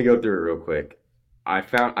 So let me go through it real quick.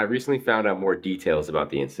 I recently found out more details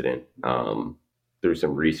about the incident through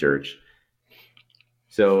some research.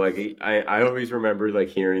 So like I always remember like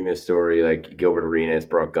hearing this story like Gilbert Arenas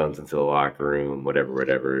brought guns into the locker room,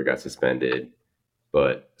 whatever, got suspended.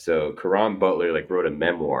 But so Karan Butler like wrote a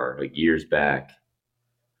memoir like years back,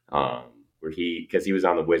 um, where because he was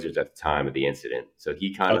on the Wizards at the time of the incident, so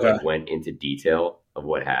he kind of Okay. like went into detail of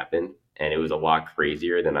what happened, and it was a lot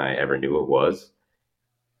crazier than I ever knew it was.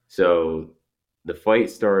 So the fight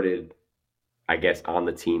started, I guess, on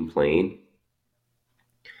the team plane.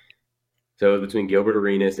 So it was between Gilbert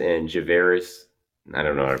Arenas and Javaris. I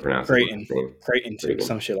don't know how to pronounce his Creighton, last name. Creighton, Reagan.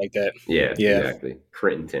 some shit like that. Yeah, Yeah, exactly.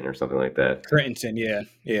 Crittenton or something like that. Creighton. Yeah,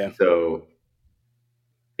 yeah. So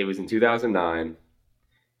it was in 2009,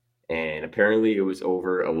 and apparently it was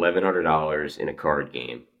over $1,100 in a card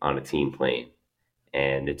game on a team plane.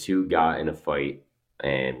 And the two got in a fight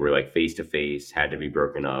and were like face to face, had to be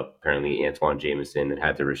broken up. Apparently, Antoine Jameson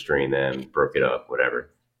had to restrain them, broke it up,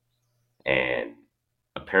 whatever. And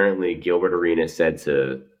apparently, Gilbert Arenas said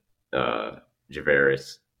to uh,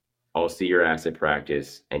 Javaris, "I'll see your ass at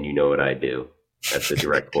practice, and you know what I do." That's the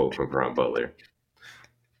direct quote from Karan Butler.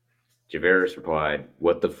 Javaris replied,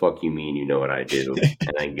 "What the fuck you mean you know what I do?"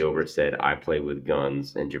 And then Gilbert said, "I play with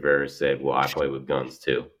guns." And Javaris said, "Well, I play with guns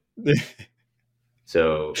too."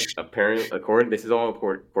 So apparently, this is all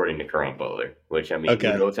according to Karan Butler, which I mean, who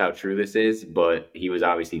Okay. knows how true this is, but he was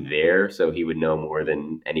obviously there, so he would know more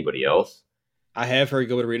than anybody else. I have heard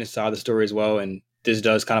Gilbert Arenas side of the story as well, and this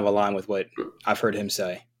does kind of align with what I've heard him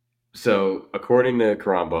say. So, according to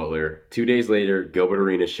Karan Butler, 2 days later, Gilbert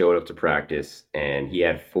Arenas showed up to practice, and he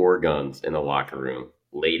had four guns in the locker room,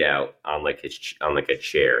 laid out on like on like a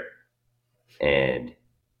chair. And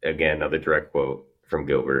again, another direct quote from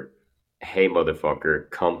Gilbert: "Hey, motherfucker,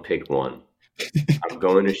 come pick one. I'm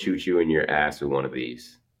going to shoot you in your ass with one of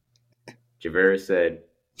these." Javaris said,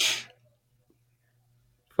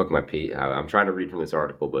 "Fuck my pee." I'm trying to read from this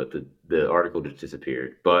article, but the article just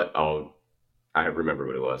disappeared. But I remember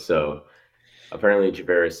what it was. So apparently,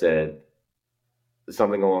 Javaris said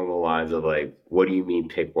something along the lines of like, "What do you mean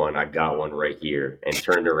pick one? I got one right here," and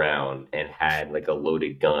turned around and had like a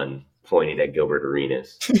loaded gun pointed at Gilbert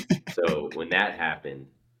Arenas. So when that happened,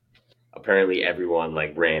 apparently everyone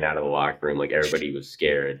like ran out of the locker room. Like everybody was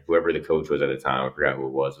scared. Whoever the coach was at the time, I forgot who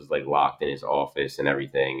it was like locked in his office and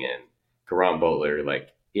everything. And Karan Butler, like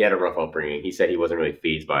he had a rough upbringing. He said he wasn't really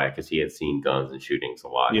phased by it because he had seen guns and shootings a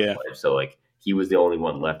lot in his Yeah, life. So like he was the only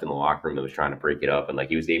one left in the locker room that was trying to break it up, and like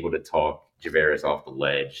he was able to talk Javaris off the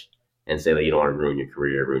ledge and say like you don't want to ruin your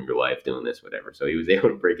career, ruin your life doing this, whatever. So he was able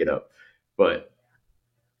to break it up. But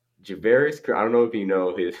Javaris, I don't know if you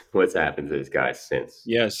know what's happened to this guy since.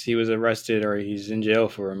 yes, he was arrested or he's in jail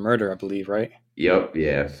for murder, I believe, right? Yep,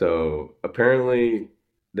 yeah. So apparently,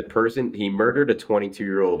 the person he murdered a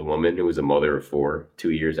 22-year-old woman who was a mother of four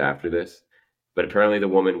 2 years after this. But apparently, the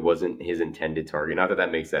woman wasn't his intended target. Not that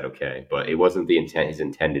that makes that okay, but it wasn't his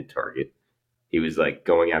intended target. He was like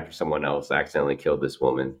going after someone else, accidentally killed this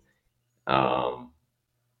woman, um,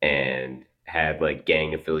 and had like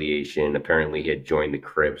gang affiliation. Apparently, he had joined the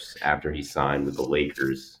Crips after he signed with the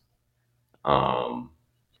Lakers. Um,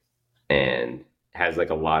 and has like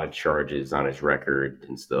a lot of charges on his record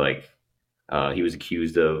and stuff. Like he was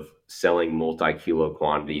accused of selling multi-kilo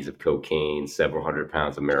quantities of cocaine, several hundred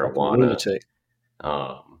pounds of Fucking marijuana. lunatic.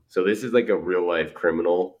 So this is like a real life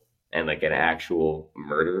criminal and like an actual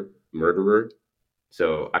murderer.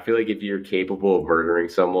 So I feel like if you're capable of murdering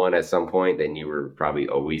someone at some point, then you were probably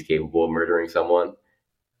always capable of murdering someone.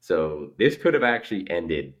 So this could have actually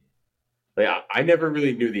ended Like I never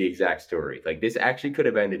really knew the exact story. Like this actually could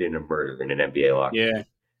have ended in a murder in an NBA locker room. Yeah,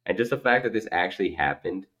 And just the fact that this actually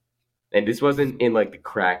happened, and this wasn't in like the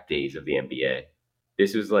crack days of the NBA.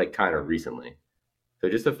 This was like kind of recently. So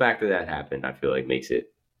just the fact that that happened, I feel like makes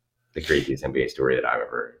it the craziest NBA story that I've ever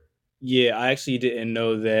heard. yeah. I actually didn't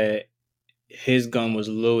know that his gun was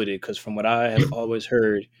loaded because from what I have always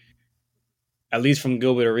heard, at least from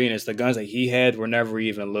Gilbert Arenas, the guns that he had were never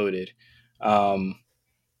even loaded. Um,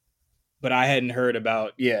 but I hadn't heard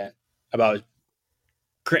about about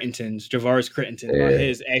Javaris Crittenton's about Yeah.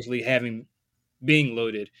 his actually having being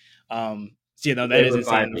loaded. So no, You that live is with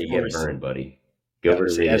fire, insane. Of you get course, burned, buddy.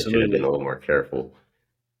 Gilbert Arenas should have been a absolutely. little more careful.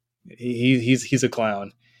 He's a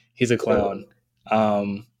clown. He's a clown.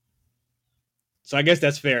 Um, so I guess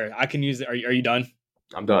that's fair. I can use it. Are you done?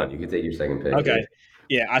 I'm done. You can take your second pick. Yeah. Okay.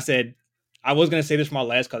 Yeah, I said I was gonna say this for my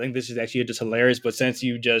last call. I think this is actually just hilarious, but since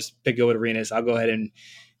you just picked over Arenas, I'll go ahead and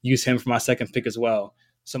use him for my second pick as well.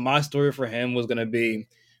 So my story for him was gonna be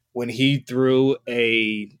when he threw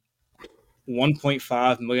a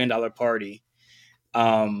 $1.5 million party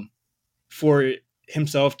for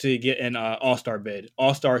himself to get an All Star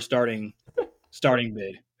starting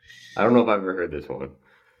bid. I don't know if I've ever heard this one.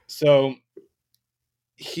 So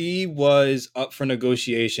he was up for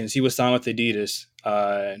negotiations. He was signed with Adidas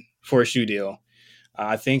for a shoe deal.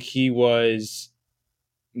 I think he was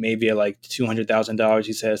maybe at like $200,000.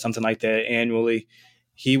 He said something like that annually.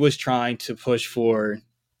 He was trying to push for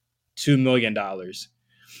 $2 million.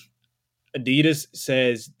 Adidas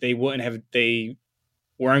says they weren't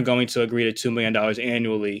going to agree to $2 million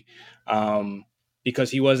annually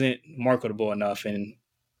because he wasn't marketable enough and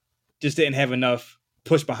just didn't have enough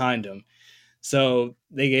push behind him. So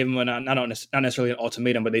they gave him not necessarily an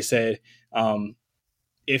ultimatum, but they said,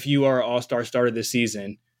 if you are an all-star starter this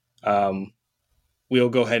season, um, we'll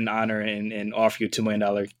go ahead and honor and offer you a $2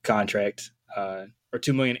 million contract or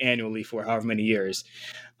 $2 million annually for however many years.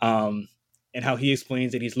 Um, and how he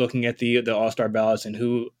explains that he's looking at the all-star ballots and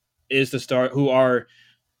who are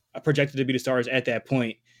projected to be the stars at that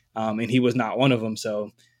point, and he was not one of them.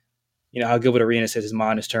 So how Gilbert Arenas says his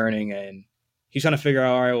mind is turning and he's trying to figure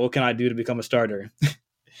out, all right, what can I do to become a starter?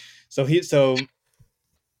 So he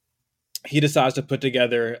decides to put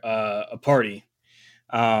together a party,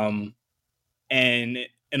 um, and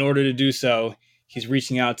in order to do so, he's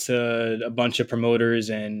reaching out to a bunch of promoters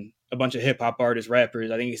and a bunch of hip hop artists,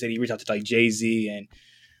 rappers. I think he said he reached out to like Jay-Z and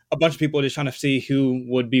a bunch of people just trying to see who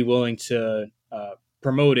would be willing to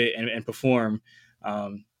promote it and perform,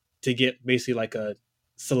 to get basically like a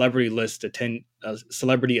celebrity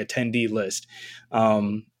attendee list.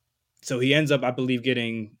 Um, so he ends up, I believe,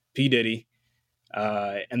 getting P Diddy,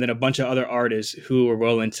 and then a bunch of other artists who were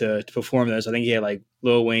willing to perform this. I think he had like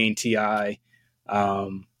Lil Wayne, Ti,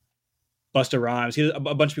 um, Busta Rhymes. He had a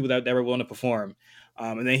bunch of people that were willing to perform,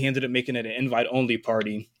 and then he ended up making it an invite only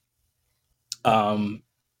party. Um,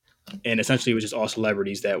 and essentially it was just all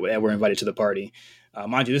celebrities that were invited to the party.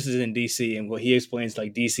 Mind you, this is in DC, and what he explains,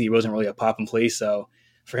 like DC wasn't really a popping place, so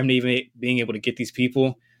for him to even being able to get these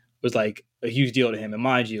people was like a huge deal to him. And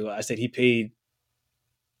mind you, I said he paid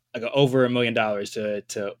like over $1 million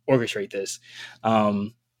to orchestrate this.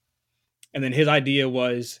 Um, and then his idea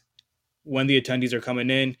was when the attendees are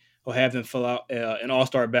coming in, he'll have them fill out an all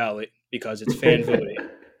star ballot because it's fan voted.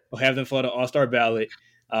 He'll have them fill out an all star ballot.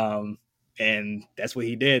 Um, and that's what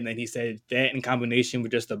he did. And then he said that in combination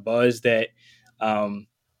with just the buzz that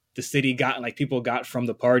the city got and like people got from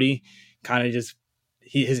the party, kind of just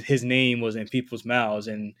his name was in people's mouths.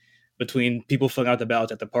 And between people filling out the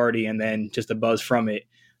ballots at the party and then just the buzz from it,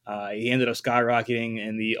 he ended up skyrocketing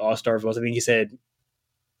in the all star votes. I think he said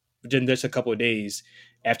within just a couple of days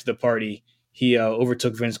after the party, he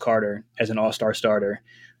overtook Vince Carter as an all star starter.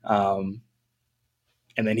 Um,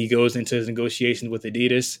 and then he goes into his negotiations with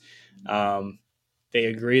Adidas. Um, they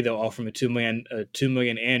agree they'll offer him $2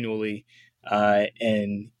 million annually,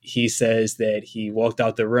 and he says that he walked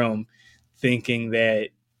out the room thinking that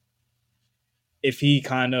if he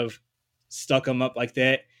kind of stuck him up like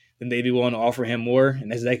that, then they'd be willing to offer him more,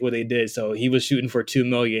 and that's exactly what they did. So he was shooting for $2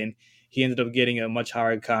 million. He ended up getting a much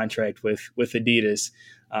higher contract with Adidas,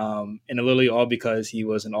 and literally all because he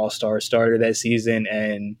was an All Star starter that season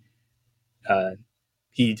and uh,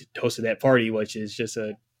 he hosted that party, which is just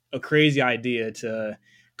a crazy idea to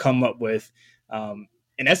come up with.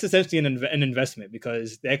 And that's essentially an investment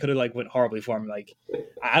because that could have like went horribly for him. Like,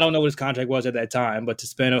 I don't know what his contract was at that time, but to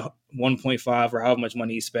spend a 1.5 or how much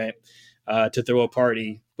money he spent to throw a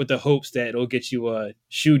party with the hopes that it'll get you a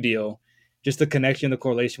shoe deal, just the connection, the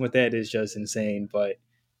correlation with that is just insane. But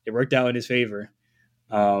it worked out in his favor.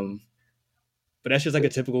 Um, But that's just like a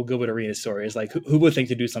typical Gilbert Arenas story. It's like who would think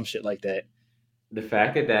to do some shit like that? The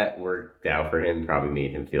fact that that worked out for him probably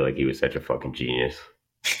made him feel like he was such a fucking genius.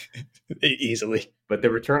 Easily. But the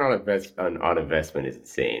return on investment is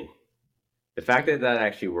insane. The fact that that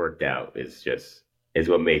actually worked out is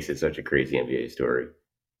what makes it such a crazy NBA story.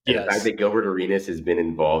 And the fact Yes. that Gilbert Arenas has been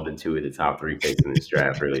involved in two of the top three picks in this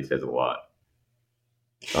draft really says a lot.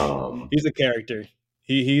 Um, He's a character.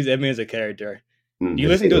 He's that man's a character. Do you to say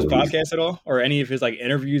listen to the his least. podcast at all, or any of his like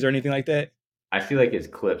interviews or anything like that? I see like his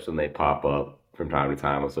clips when they pop up from time to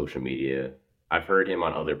time on social media. I've heard him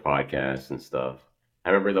on other podcasts and stuff. I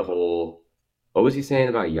remember the whole what was he saying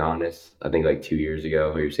about Giannis? I think like 2 years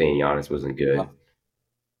ago, he was saying Giannis wasn't Uh, good.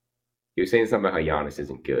 He was saying something about how Giannis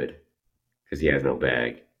isn't good because he has no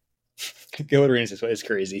bag. Gilbert Arenas is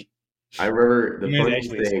crazy. I remember The the man's funniest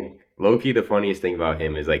actually insane. thing, low key, the funniest thing about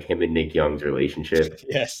him is like him and Nick Young's relationship.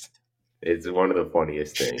 Yes. It's one of the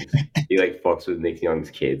funniest things. He like fucks with Nick Young's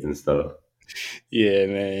kids and stuff. Yeah,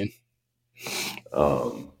 man.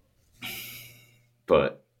 Um,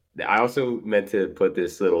 but I also meant to put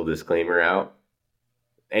this little disclaimer out.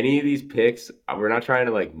 Any of these picks, we're not trying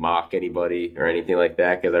to like mock anybody or anything like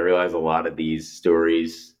that because I realize a lot of these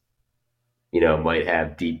stories, might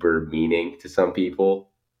have deeper meaning to some people,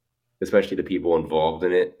 especially the people involved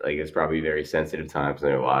in it. Like it's probably very sensitive times in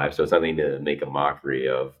their lives, so it's nothing to make a mockery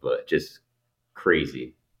of, but just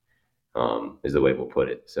crazy, is the way we'll put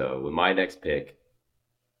it. So with my next pick,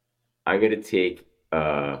 I'm gonna take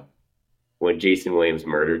when Jason Williams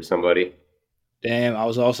murdered somebody. Damn, I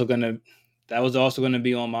was also gonna. That was also gonna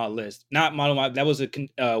be on my list. Not my. That was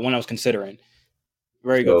one I was considering.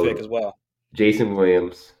 Very good pick as So well. Jason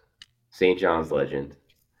Williams, St. John's legend.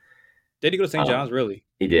 Did he go to St. Um, John's? Really?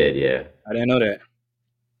 he did, yeah. I didn't know that.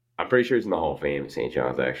 I'm pretty sure he's in the Hall of Fame, St.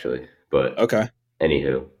 John's actually. But Okay.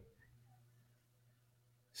 anywho,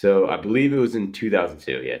 so I believe it was in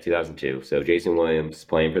 2002. Yeah, 2002. So Jason Williams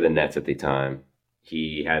playing for the Nets at the time.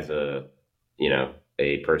 He has a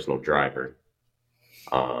personal driver.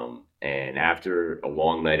 And after a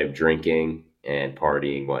long night of drinking and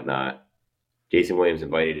partying, whatnot, Jason Williams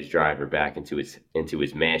invited his driver back into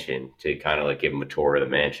his mansion to kind of like give him a tour of the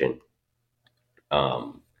mansion.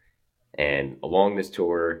 Um, and along this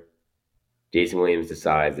tour, Jason Williams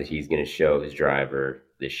decides that he's going to show his driver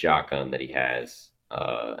this shotgun that he has.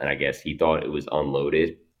 And I guess he thought it was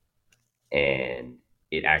unloaded and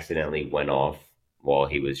it accidentally went off while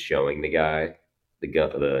he was showing the guy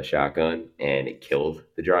the shotgun, and it killed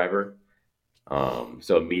the driver.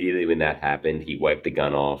 So immediately when that happened, he wiped the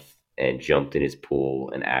gun off and jumped in his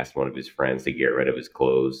pool and asked one of his friends to get rid of his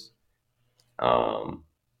clothes. Um,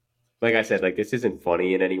 like I said, like this isn't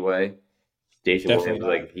funny in any way. Jason Definitely Williams,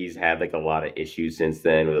 not. like he's had like a lot of issues since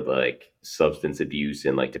then with like substance abuse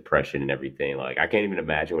and like depression and everything. Like I can't even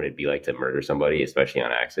imagine what it'd be like to murder somebody, especially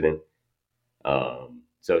on accident.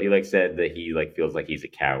 So he like said that he like feels like he's a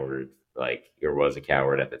coward, like or was a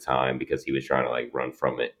coward at the time because he was trying to like run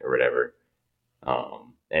from it or whatever.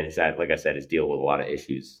 And he's had, like I said, he's dealt with a lot of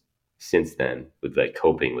issues since then with like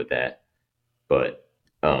coping with that. But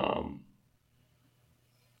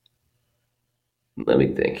let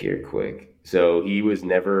me think here quick. So he was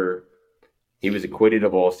acquitted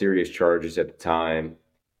of all serious charges at the time.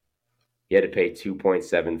 He had to pay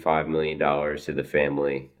 $2.75 million to the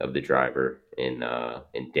family of the driver in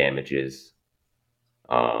damages.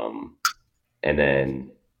 Um, and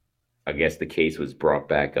then I guess the case was brought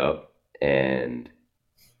back up, and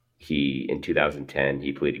he in 2010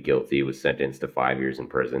 he pleaded guilty, was sentenced to 5 years in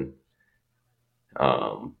prison.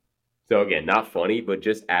 Um, so again, not funny, but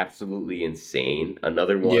just absolutely insane.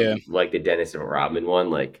 Another Yeah. one like the Dennis and Rodman one,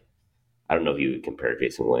 like I don't know if you would compare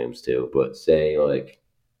Jason Williams to, but say like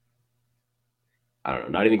I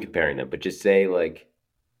don't know, not even comparing them, but just say like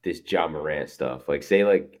this John Morant stuff. Like say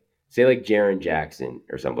like Jaron Jackson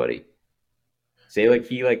or somebody. Say like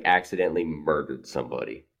he like accidentally murdered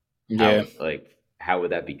somebody. Yeah. How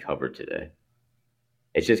would that be covered today?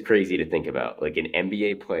 It's just crazy to think about. Like an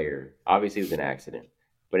NBA player, obviously it was an accident,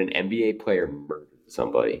 but an NBA player murdered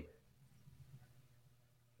somebody.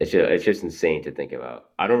 It's just insane to think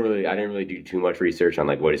about. I didn't really do too much research on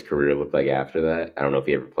like what his career looked like after that. I don't know if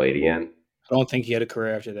he ever played again, I don't think he had a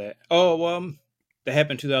career after that. Oh, well, that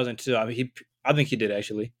happened in 2002. I mean, I think he did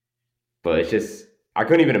actually. but it's just I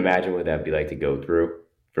couldn't even imagine what that'd be like to go through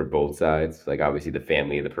for both sides. Like obviously the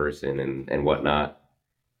family of the person and whatnot.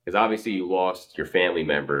 Because obviously you lost your family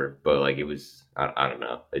member, but like it was I don't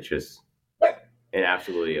know. It's just an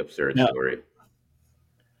absolutely absurd Now, story.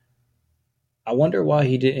 I wonder why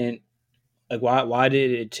he didn't like. Why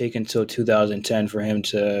did it take until 2010 for him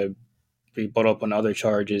to be brought up on other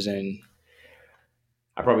charges? And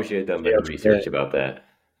I probably should have done Stay better up for that. research about that,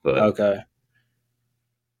 but Okay.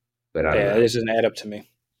 I don't Yeah, it know. just doesn't add up to me.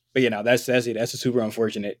 But that's it. That's a super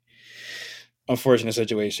unfortunate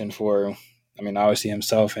situation for. I mean, obviously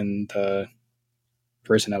himself and the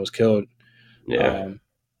person that was killed. Yeah, Um,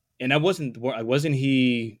 and that wasn't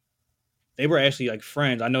he. They were actually like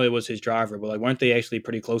friends. I know it was his driver, but like weren't they actually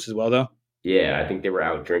pretty close as well though? yeah. I think they were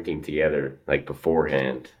out drinking together like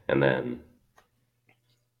beforehand, and then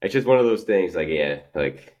it's just one of those things. Like, yeah,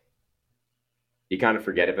 like you kind of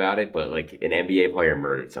forget about it, but like an NBA player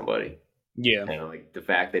murdered somebody, Yeah. and like the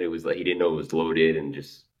fact that it was like he didn't know it was loaded, and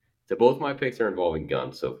just so both my picks are involving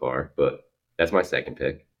guns so far, but that's my second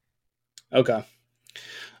pick. Okay.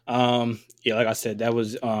 Yeah, like I said, that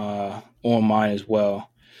was on mine as well.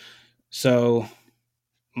 So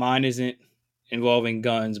mine isn't involving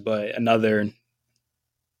guns, but another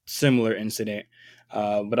similar incident.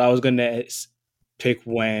 But I was going to pick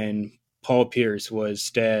when Paul Pierce was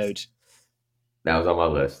stabbed That was on my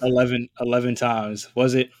list. 11 times.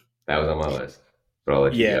 Was it? That was on my list, but I'll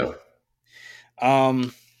let you Yeah. go.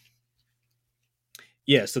 Um,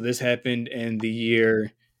 yeah, so this happened in the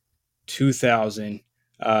year 2000.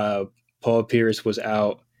 Uh, Paul Pierce was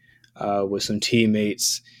out with some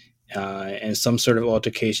teammates, and some sort of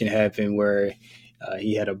altercation happened where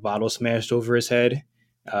he had a bottle smashed over his head,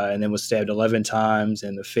 and then was stabbed 11 times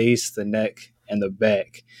in the face, the neck, and the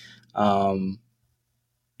back. Um,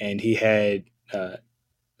 and he had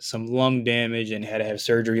some lung damage and had to have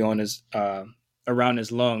surgery on his around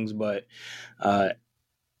his lungs. But uh,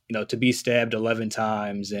 to be stabbed 11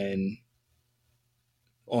 times and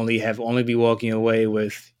only be walking away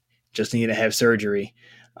with just need to have surgery.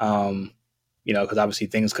 Um, because obviously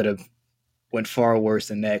things could have went far worse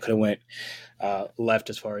than that. Could have went left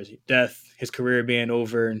as far as death, his career being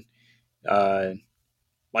over, uh,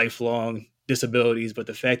 lifelong disabilities. But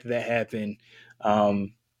the fact that that happened,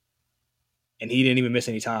 um, and he didn't even miss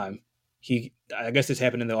any time. I guess this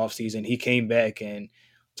happened in the offseason. He came back and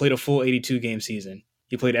played a full 82 game season.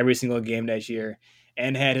 He played every single game that year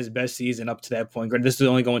and had his best season up to that point. This is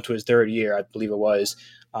only going to his third year, I believe it was.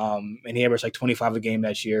 And he averaged like 25 a game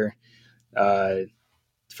that year, uh,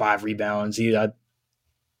 5 rebounds. I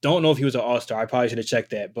don't know if he was an all star. I probably should have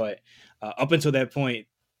checked that. But up until that point,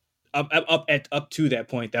 up to that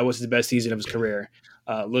point, that was his best season of his career.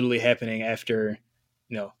 Literally happening after,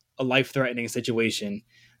 a life threatening situation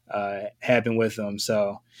happened with him.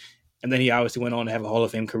 So, and then he obviously went on to have a Hall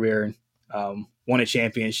of Fame career, won a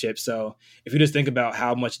championship. So, if you just think about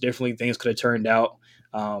how much differently things could have turned out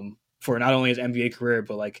for not only his NBA career,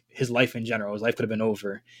 but like his life in general, his life could have been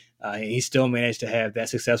over. He still managed to have that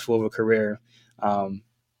successful of a career. Um,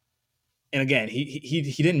 and again,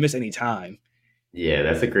 he didn't miss any time. Yeah,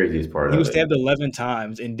 that's the craziest part He of was it. stabbed 11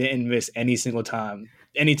 times and didn't miss any single time,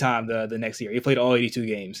 any time the next year. He played all 82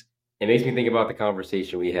 games. It makes me think about the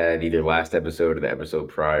conversation we had either last episode or the episode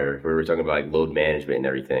prior, where we were talking about like load management and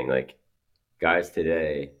everything. Like guys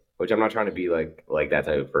today, which I'm not trying to be like that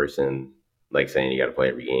type of person, like saying you got to play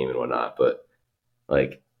every game and whatnot, but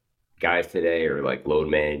like guys today are like load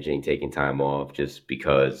managing, taking time off just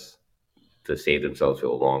because to save themselves for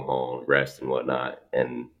the long haul and rest and whatnot,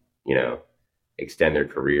 and you know extend their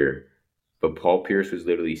career. But Paul Pierce was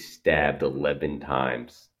literally stabbed 11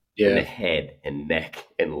 times in the Yeah. head and neck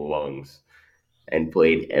and lungs and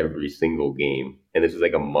played every single game. And this was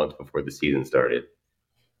like a month before the season started.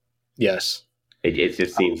 Yes. It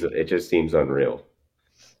just seems unreal.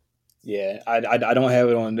 Yeah. I don't have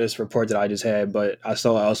it on this report that I just had, but I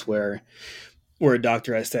saw elsewhere where a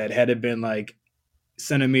doctor has said had it been like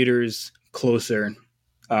centimeters closer,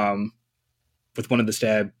 um, with one of the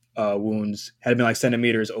stab wounds, had it been like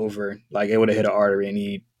centimeters over, like it would have hit an artery and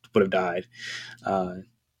he would have died. Uh,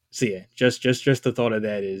 so yeah, just the thought of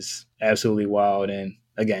that is absolutely wild. And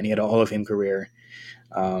again, he had a Hall of Fame career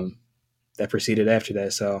um, that proceeded after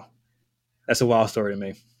that. So that's a wild story to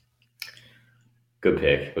me. Good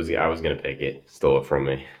pick. I was gonna pick it, stole it from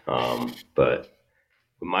me. But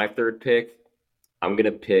with my third pick, I'm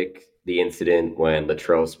gonna pick the incident when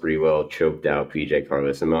Latrell Sprewell choked out PJ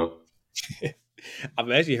Carlesimo. I've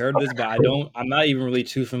actually heard of this, but I don't. I'm not even really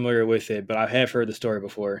too familiar with it. But I have heard the story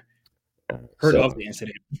before. Heard of So the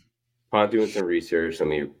incident. upon doing some research, let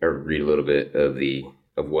me read a little bit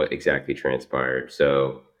of what exactly transpired.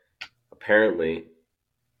 So apparently,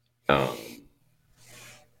 um,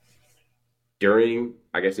 during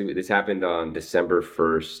I guess this happened on December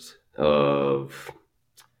 1st of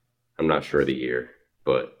I'm not sure the year,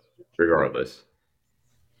 but regardless,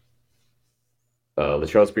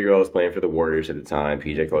 Latrell Sprewell was playing for the Warriors at the time.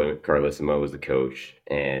 PJ Carlesimo was the coach,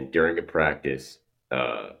 and during a practice,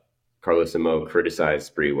 uh, Carlesimo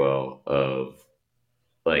criticized Sprewell of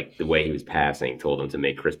like the way he was passing told him to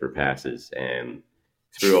make crisper passes, and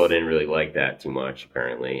Sprewell didn't really like that too much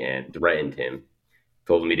apparently, and threatened him.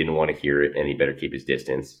 Told him he didn't want to hear it, and he better keep his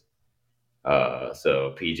distance.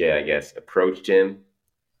 So PJ, I guess, approached him,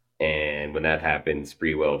 and when that happened,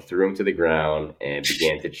 Sprewell threw him to the ground and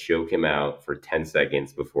began to choke him out for 10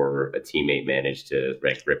 seconds before a teammate managed to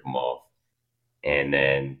rip him off. And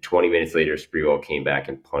then 20 minutes later, Sprewell came back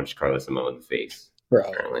and punched Carlos Samo in the face, Bro,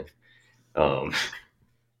 apparently. Um,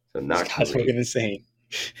 so this not guy's fucking great. insane.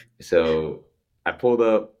 So I pulled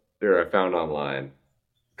up, or I found online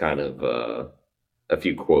kind of a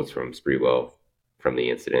few quotes from Sprewell from the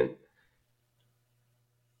incident.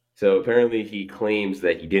 So apparently he claims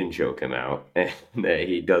that he didn't choke him out and that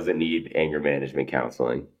he doesn't need anger management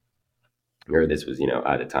counseling. Or this was,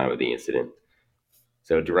 at the time of the incident.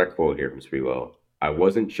 So direct quote here from Sprewell. I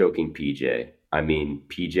wasn't choking PJ. I mean,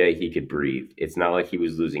 PJ, he could breathe. It's not like he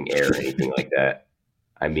was losing air or anything like that.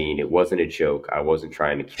 I mean, it wasn't a choke. I wasn't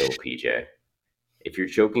trying to kill PJ. If you're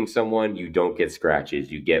choking someone, you don't get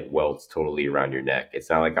scratches. You get welts totally around your neck. It's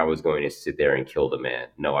not like I was going to sit there and kill the man.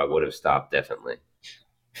 No, I would have stopped definitely.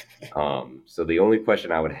 So the only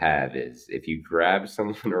question I would have is if you grab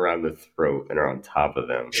someone around the throat and are on top of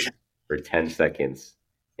them for 10 seconds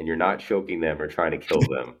and you're not choking them or trying to kill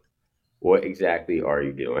them, what exactly are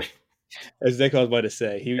you doing? That's exactly what I was about to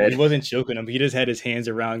say. He wasn't choking him. He just had his hands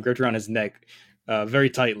gripped around his neck, very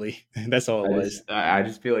tightly. That's all it was. I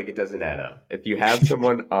just feel like it doesn't add up. If you have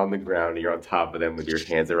someone on the ground and you're on top of them with your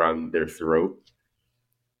hands around their throat,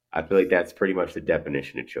 I feel like that's pretty much the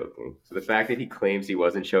definition of choking. So the fact that he claims he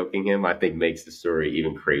wasn't choking him, I think makes the story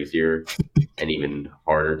even crazier and even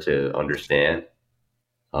harder to understand.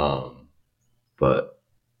 Um, but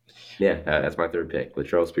yeah, that's my third pick.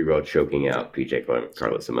 Latrell Sprewell choking out PJ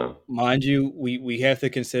Carlos Simone. Mind you, we have to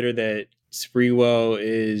consider that Sprewell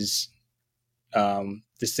is the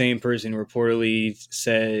same person who reportedly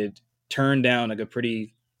said turned down like a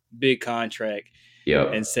pretty big contract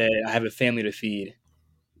and Yep. said, "I have a family to feed."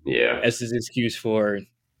 Yeah. That's his excuse for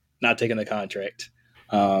not taking the contract.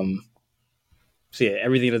 Um, so yeah,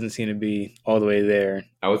 everything doesn't seem to be all the way there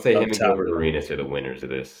I would say up him and top. Gilbert Arenas are the winners of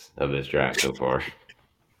this draft so far.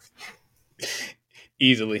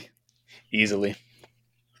 Easily, easily.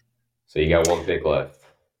 So you got one pick left.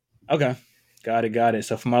 Okay, got it.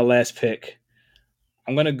 So for my last pick,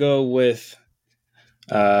 I'm gonna go with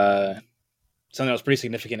uh, something that was pretty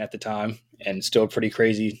significant at the time and still pretty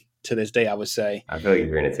crazy to this day. I would say I feel like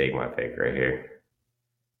you're gonna take my pick right here.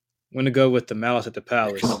 I'm gonna go with the Malice at the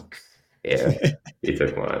Palace. Yeah, he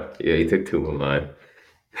took mine. Yeah, he took two of mine.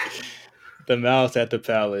 The Mouse at the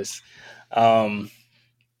Palace. Um,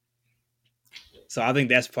 so I think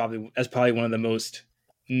that's probably one of the most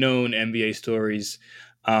known NBA stories.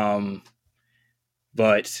 Um,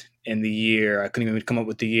 but in the year, I couldn't even come up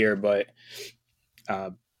with the year, but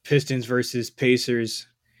uh, Pistons versus Pacers,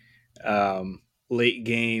 late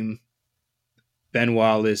game. Ben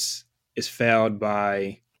Wallace is fouled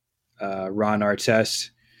by Ron Artest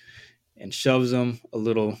and shoves him. A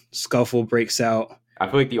little scuffle breaks out. I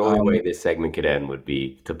feel like the only Um, way this segment could end would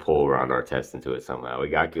be to pull Ron Artest into it somehow. We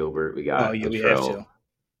got Gilbert, we oh got yeah, we have Latrell. to.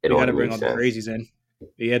 It We got only to bring makes all the sense. crazies in.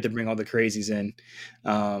 We had to bring all the crazies in.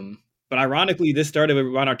 But ironically, this started with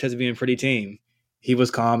Ron Artest being pretty tame. He was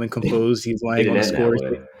calm and composed. He's It laying didn't on the end that scores.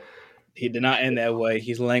 way. He did not end that way.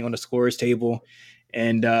 He's laying on the scores table,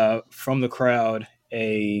 and from the crowd,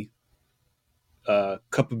 a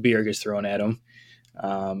cup of beer gets thrown at him,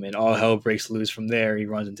 and all hell breaks loose from there. He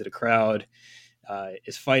runs into the crowd,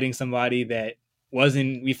 is fighting somebody that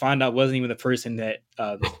wasn't. We find out wasn't even the person that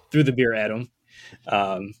threw the beer at him.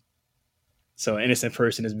 Um, So an innocent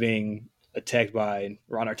person is being attacked by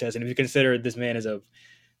Ron Artest. And if you consider this man is a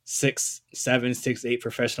 6'7", 6'8"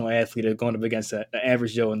 professional athlete going up against an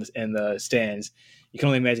average Joe in the stands, you can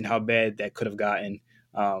only imagine how bad that could have gotten.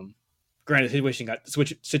 Granted,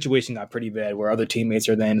 the situation got pretty bad where other teammates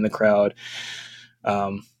are then in the crowd,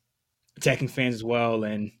 um, attacking fans as well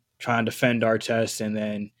and trying to defend Artest, and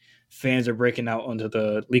then fans are leaking out onto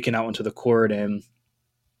the court. And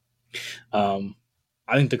um,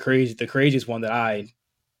 I think the craziest one that I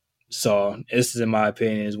saw, this is in my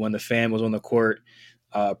opinion, is when the fan was on the court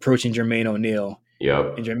approaching Jermaine O'Neal, and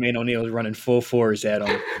Yep. Jermaine O'Neal is running full force at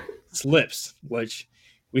him, slips, which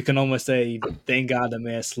we can almost say, thank God the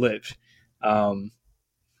man slipped, but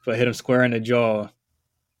hit him square in the jaw,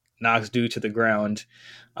 knocks dude to the ground.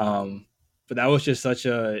 But that was just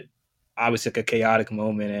obviously like a chaotic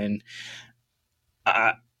moment, and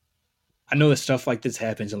I I know that stuff like this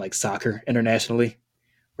happens in like soccer internationally,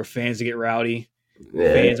 where fans get rowdy,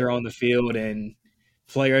 Yeah. fans are on the field and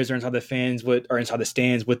players are inside the fans with or inside the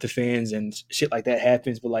stands with the fans and shit like that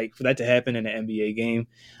happens. But like for that to happen in an NBA game,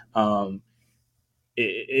 um,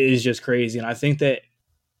 it is just crazy. And I think that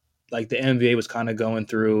like the NBA was kind of going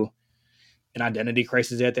through an identity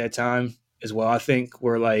crisis at that time as well. I think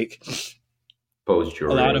where like Post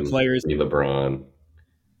a lot of Jordan, players, pre LeBron.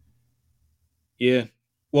 yeah.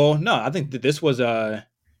 Well, no, I think that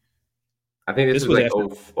I think this this was was like after.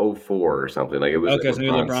 04 or something. Like it was like Okay, so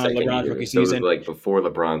maybe LeBron's second LeBron's year. rookie So it was season. like before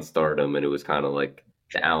LeBron stardom, and it was kind of like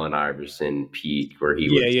the Allen Iverson peak where he Yeah,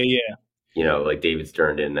 was, yeah, yeah. like David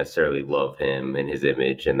Stern didn't necessarily love him and his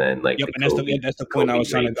image, and then like Yep, the and that's Kobe that's the point Kobe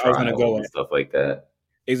rape I was trying to trials go and at. stuff like that.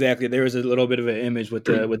 Exactly. There was a little bit of an image with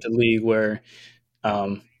the league where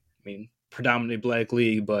I mean predominantly black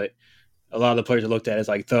league, but a lot of the players are looked at as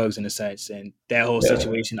like thugs in a sense, and that whole Yeah,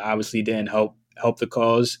 situation obviously didn't help the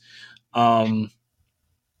cause. Um,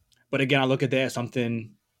 but again, I look at that as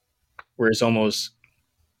something where it's almost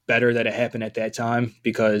better that it happened at that time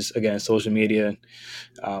because again, social media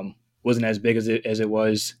wasn't as big as it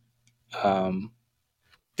was um,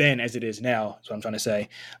 then as it is now. That's what I'm trying to say.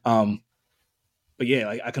 Um, but yeah,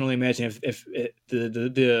 like I can only imagine if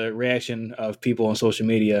the reaction of people on social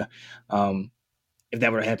media, um, if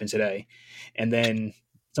that were to happen today. And then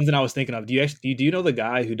something I was thinking of, do you know the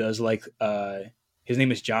guy who does like his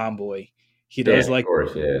name is John Boy. He yeah, does of like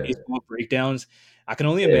course, yeah, baseball breakdowns. I can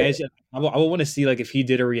only yeah. imagine. I would want to see like if he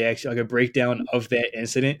did a reaction, like a breakdown of that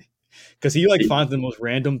incident, because he like He, finds the most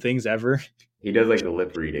random things ever. he does like the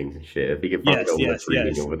lip readings and shit. If he could find a Yes, lip yes,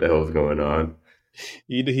 reading of yes. what the hell's going on,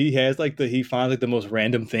 He has like he finds like the most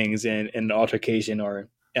random things in an altercation or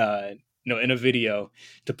in a video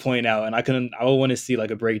to point out, and I would want to see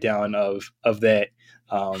like a breakdown of that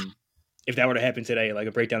if that were to happen today, like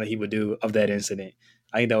a breakdown that he would do of that incident.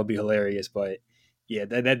 I think that would be hilarious. But yeah,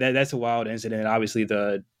 that's a wild incident. Obviously,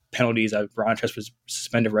 the penalties. Ron Trust was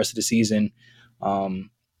suspended the rest of the season.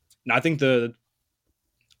 And I think the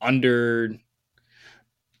under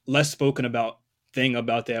less spoken about thing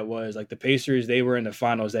about that was like the Pacers. They were in the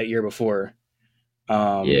finals that year before.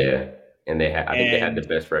 Um, yeah. And I think they had the and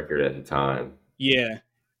best record at the time. yeah,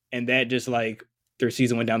 and that just like their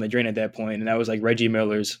season went down the drain at that point, and that was like Reggie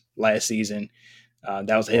Miller's last season.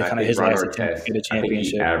 That was And I kind of think his Ron last attempt to Artest, get a I think he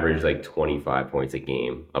championship. averaged like 25 points a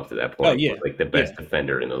game up to that Oh point. yeah, Was like the yeah, best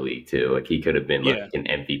defender in the league too. Like he could have been like yeah, an an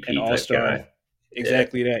MVP All type Star, guy. Yeah,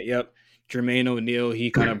 exactly that. Yep, Jermaine O'Neal.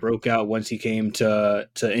 He kind of broke out once he came to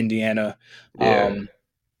Indiana. yeah. Um,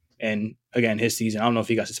 and again, his season. I don't know if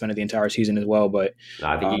he got suspended the entire season as well, but No,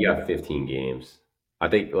 I think he um, got 15 games. I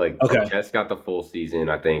think like okay, Artest got the full season.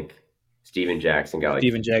 I think Steven Jackson got like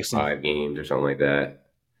Steven Jackson. 5 games or something like that.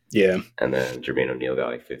 Yeah, And then Jermaine O'Neal got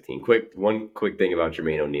like 15. One quick thing about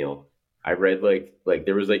Jermaine O'Neal. I read like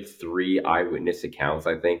there was like 3 eyewitness accounts,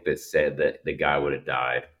 I think, that said that the guy would have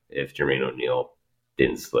died if Jermaine O'Neal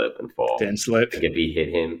didn't slip and fall. didn't slip. Like if he hit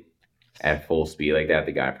him at full speed like that,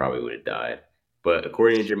 the guy probably would have died. But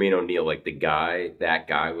according to Jermaine O'Neal, like that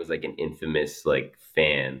guy was like an infamous like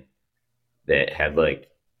fan that had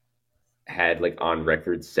on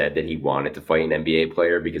record said that he wanted to fight an NBA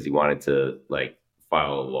player because he wanted to like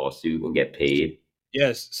file a lawsuit and get paid.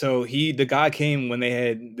 Yes. So the guy came when they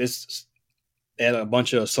had a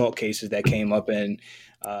bunch of assault cases that came up, and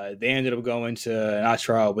they ended up going to not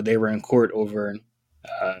trial, but they were in court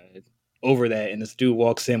uh, over that. And this dude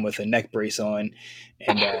walks in with a neck brace on,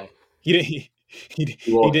 and he didn't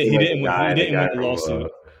He walks in he like didn't win he the didn't guy win the from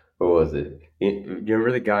lawsuit. what was it? You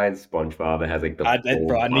remember the guy in SpongeBob that has like the Bro,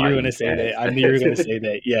 full I knew you were body gonna say that. I knew you were gonna cast? say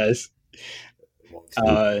that. Yes. Walks in.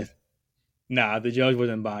 Uh, nah, the judge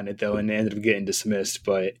wasn't buying it though, and they ended up getting dismissed.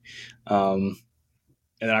 But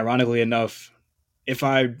and then ironically enough, if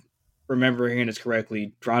I remember hearing this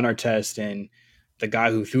correctly, Ron Artest and the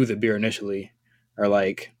guy who threw the beer initially are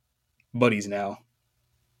like buddies now,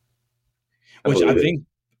 I which believe it.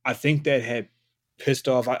 I think that had pissed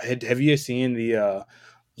off. Have you seen the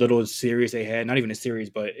little series they had? Not even a series,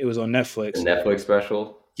 but it was on The Netflix. Netflix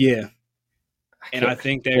special. Yeah, I and I can't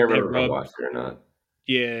think can't that remember if I rubbed. watched it or not.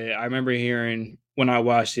 Yeah, I remember hearing when I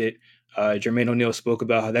watched it, Jermaine O'Neal spoke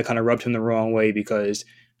about how that kind of rubbed him the wrong way because,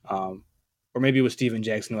 or maybe it was Steven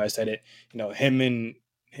Jackson who I said it. You know, him and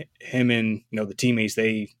the teammates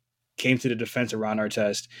they came to the defense of Ron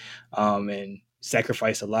Artest, and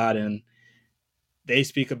sacrificed a lot. And they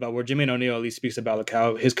speak about where Jermaine O'Neal at least speaks about like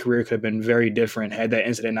how his career could have been very different had that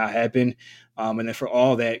incident not happened. And then for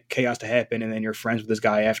all that chaos to happen, and then you're friends with this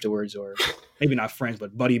guy afterwards, or maybe not friends,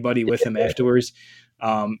 but buddy with him afterwards.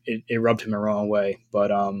 It rubbed him the wrong way.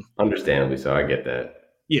 But Understandably so. I get that.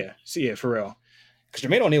 yeah, so yeah, for real. Because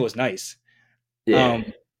Jermaine O'Neal was nice. Yeah. Um,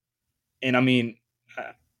 and I mean,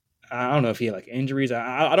 I don't know if he had like injuries.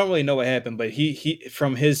 I don't really know what happened, but he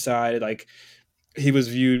from his side, like he was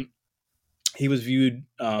viewed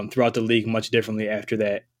throughout the league much differently after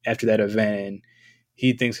that event, and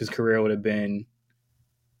he thinks his career would have been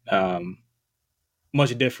um,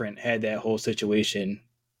 much different had that whole situation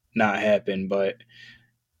not happened. But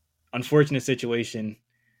unfortunate situation,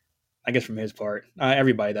 I guess, from his part.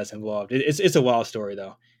 Everybody that's involved. It's a wild story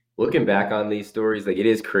though. Looking back on these stories, like it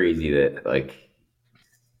is crazy that like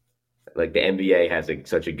the NBA has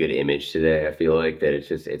such a good image today. I feel like that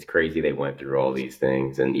it's crazy they went through all these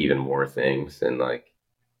things and even more things, and like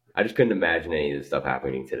I just couldn't imagine any of this stuff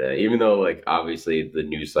happening today. Even though like obviously the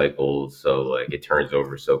news cycle, so like it turns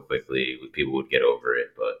over so quickly, people would get over it.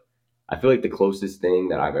 But I feel like the closest thing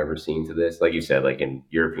that I've ever seen to this, like you said, like in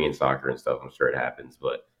European soccer and stuff, I'm sure it happens.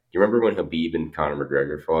 But you remember when Habib and Conor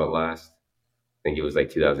McGregor fought last? I think it was like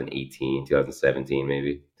 2018, 2017,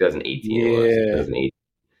 maybe 2018. It was Yeah. 2018,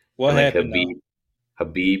 What and like happened though?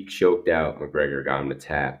 Habib choked out McGregor, got him to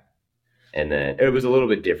tap, and then it was a little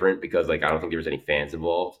bit different because like I don't think there was any fans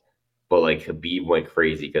involved, but like Habib went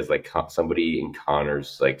crazy because like somebody in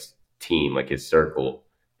Connor's like team, like his circle,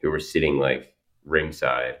 who were sitting like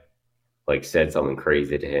ringside, like said something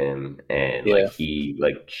crazy to him, and like Yeah. he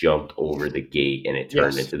like jumped over the gate, and it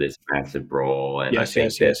turned Yes. into this massive brawl. And I Yes. think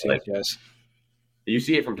Yes. that Yes. Yes. like Yes. you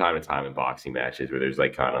see it from time to time in boxing matches where there's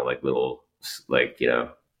like kind of like little like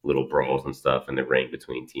little brawls and stuff in the ring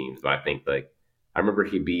between teams. But I think like I remember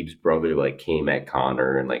Habib's brother like came at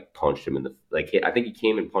Connor and like punched him in the like I think he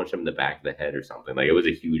came and punched him in the back of the head or something. Like it was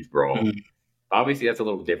a huge brawl. Mm. Obviously, that's a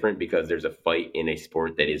little different because there's a fight in a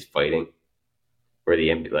sport that is fighting. Where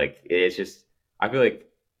the like it's just I feel like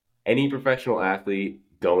any professional athlete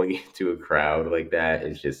going into a crowd like that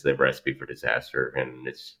is just a recipe for disaster, and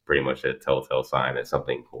it's pretty much a telltale sign that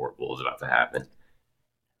something horrible is about to happen.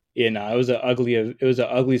 Yeah. No, it was an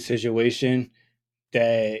ugly situation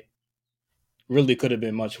that really could have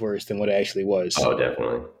been much worse than what it actually was. Oh,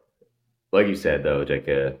 definitely. Like you said, though, it's like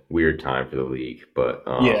a weird time for the league. But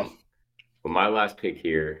Yeah. with my last pick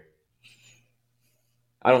here,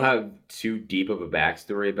 I don't have too deep of a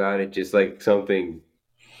backstory about it. Just like something,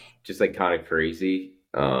 just like kind of crazy.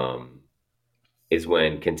 Is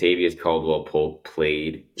when Contavious Caldwell Pope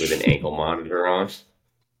played with an ankle monitor on.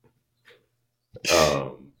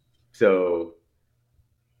 Um, so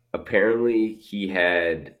apparently he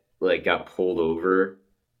had like got pulled over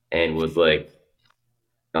and was like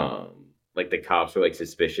the cops were like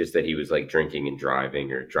suspicious that he was like drinking and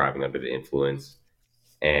driving or driving under the influence,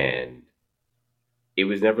 and it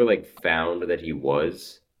was never like found that he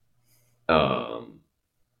was. Um,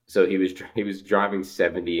 so he was driving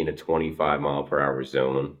 70 in a 25-mile-per-hour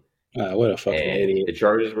zone, What a fucking and idiot. the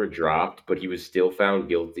charges were dropped, but he was still found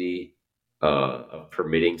guilty of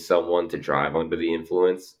permitting someone to drive under the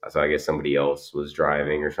influence. So I guess somebody else was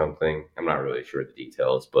driving or something. I'm not really sure the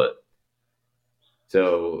details, but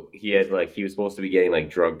so he was supposed to be getting like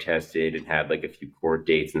drug tested and had like a few court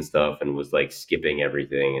dates and stuff, and was like skipping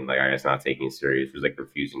everything and like I guess not taking it serious. Was like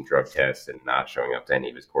refusing drug tests and not showing up to any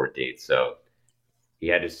of his court dates. So he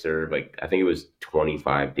had to serve like I think it was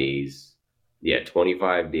 25 days. Yeah,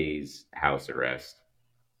 25 days house arrest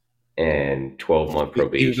and 12-month He could go to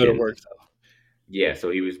probation. work though. Yeah,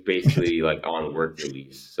 so he was basically like on work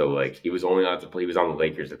release. So like he was only allowed to play. He was on the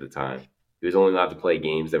Lakers at the time. He was only allowed to play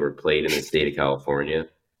games that were played in the state of California,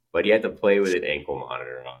 but he had to play with an ankle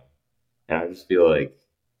monitor on. And I just feel like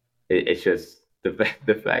it's just the fact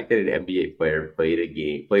that an NBA player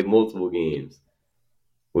played multiple games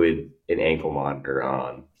with an ankle monitor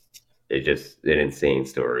on. It's just an insane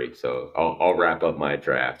story. So I'll wrap up my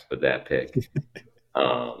draft with that pick.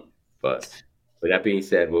 But with that being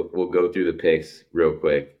said, we'll go through the picks real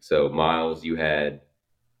quick. So Myles, you had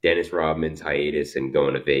Dennis Rodman's hiatus and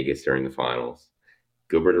going to Vegas during the finals.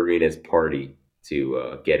 Gilbert Arenas party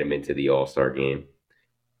to get him into the All Star game.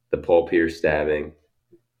 The Paul Pierce stabbing,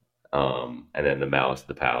 and then the Malice at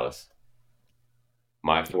the Palace.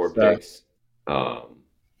 My four So picks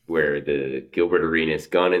were the Gilbert Arenas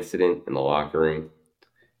gun incident in the locker room,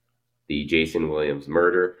 the Jason Williams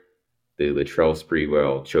murder, the Latrell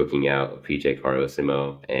Sprewell choking out PJ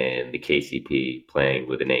Carlosimo, and the KCP playing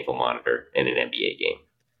with an ankle monitor in an NBA game.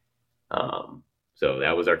 So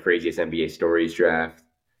that was our craziest NBA stories draft.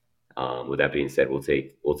 With that being said, we'll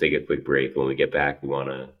take a quick break. When we get back, we want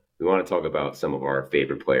to talk about some of our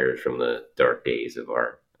favorite players from the dark days of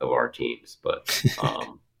our teams. But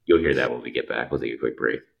you'll hear that when we get back. We'll take a quick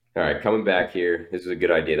break. All right, coming back here. This is a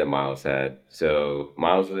good idea that Myles had. So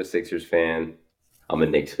Myles was a Sixers fan. I'm a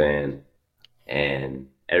Knicks fan. And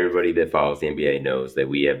everybody that follows the NBA knows that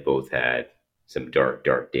we have both had some dark,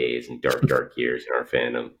 dark days and dark, dark years in our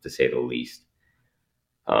fandom, to say the least.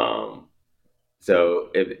 Um,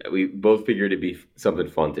 we both figured it'd be something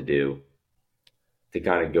fun to do to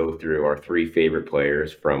kind of go through our three favorite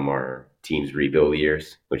players from our team's rebuild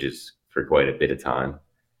years, which is for quite a bit of time.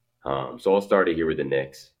 So I'll start it here with the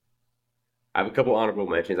Knicks. I have a couple honorable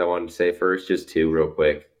mentions I wanted to say first, just two real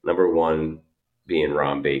quick. Number one being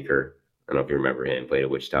Ron Baker. I don't know if you remember him, played at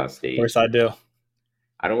Wichita Of course, State. I do.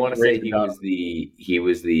 I don't want to say Raved about him.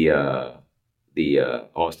 the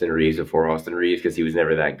Austin Reeves before Austin Reeves because he was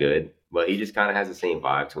never that good, but he just kind of has the same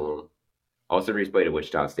vibe to him. Austin Reeves played at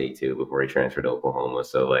Wichita State too before he transferred to Oklahoma,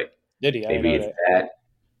 so like Did he? I didn't maybe know it's that. that.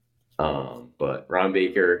 But Ron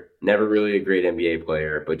Baker, never really a great NBA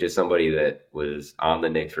player, but just somebody that was on the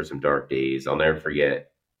Knicks for some dark days. I'll never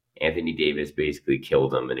forget. Anthony Davis basically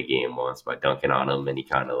killed him in a game once by dunking on him, and he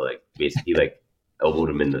kind of like basically like elbowed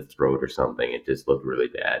him in the throat or something. It just looked really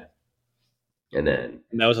bad. And then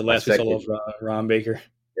And that was the my last we saw second, of Ron Baker.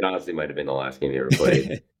 it honestly might have been the last game he ever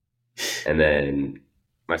played. And then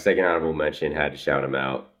my second honorable mention had to shout him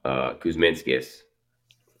out, Kuzminskis.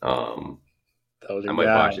 Um, That was I your might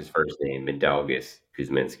guy. botch his first name, Mindaugas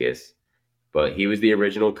Kuzminskis. But he was the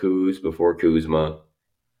original Kuz before Kuzma,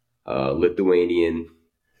 Lithuanian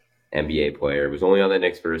NBA player. Was only on the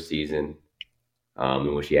Knicks for a season,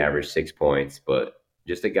 in which he averaged 6 points. But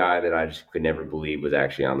just a guy that I just could never believe was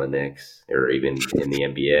actually on the Knicks or even in the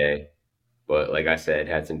NBA. But like I said,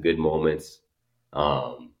 had some good moments,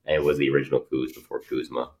 and was the original Kuz before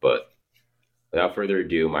Kuzma. But without further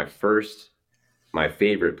ado, my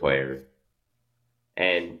favorite player,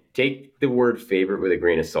 and take the word favorite with a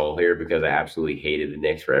grain of salt here because I absolutely hated the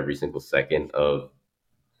Knicks for every single second of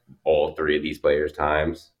all three of these players'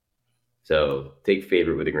 times. So take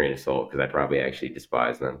favorite with a grain of salt because I probably actually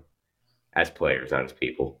despise them as players, not as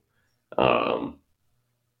people. Um,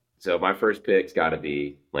 so my first pick's got to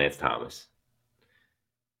be Lance Thomas.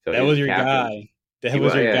 So That he was was the your captain. guy. That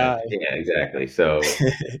was your Yeah, guy. yeah, exactly. So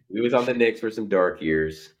he was on the Knicks for some dark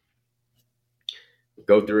years.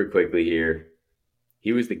 Go through it quickly here.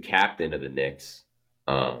 He was the captain of the Knicks.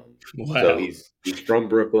 Um, so Wow. he's from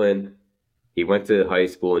Brooklyn. He went to high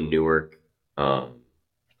school in Newark. Um,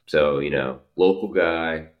 so local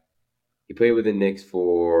guy. He played with the Knicks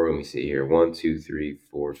for, let me see here,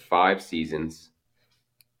 5 seasons.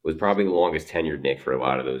 Was probably the longest tenured Knick for a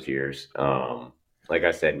lot of those years. Like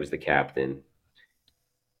I said, was the captain.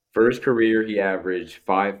 For his career, he averaged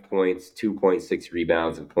 5 points, 2.6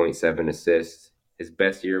 rebounds, and zero point 0.7 assists. His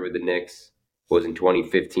best year with the Knicks was in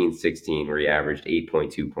 2015-16, where he averaged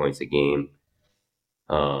 8.2 points a game.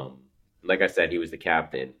 Um, like I said, he was the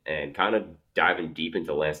captain. And kind of diving deep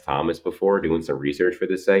into Lance Thomas before, doing some research for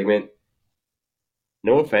this segment.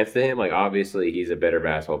 No offense to him, like obviously he's a better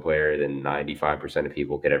basketball player than 95% of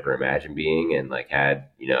people could ever imagine being, and like had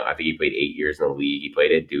I think he played 8 years in the league. He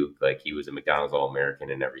played at Duke, like he was a McDonald's All American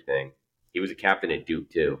and everything. He was a captain at Duke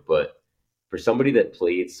too, but for somebody that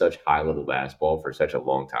played such high level basketball for such a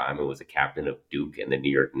long time and was a captain of Duke and the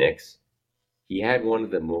New York Knicks, he had one of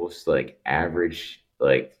the most like average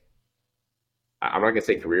like I'm not gonna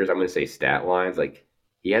say careers. I'm gonna say stat lines. Like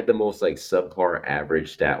he had the most like subpar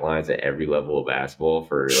average stat lines at every level of basketball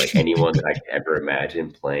for like anyone that I could ever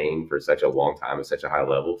imagine playing for such a long time at such a high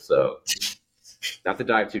level. So not to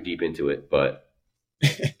dive too deep into it, but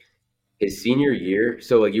his senior year.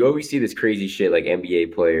 So like you always see this crazy shit like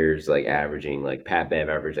NBA players like averaging like Pat Bev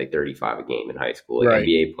averaged like 35 a game in high school. Like Right.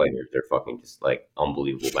 NBA players, they're fucking just like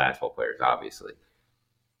unbelievable basketball players, obviously.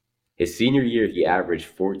 His senior year, he averaged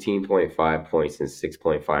 14.5 points and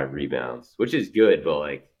 6.5 rebounds, which is good, but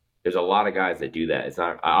like there's a lot of guys that do that. It's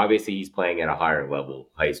not obviously he's playing at a higher level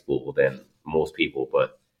high school than most people,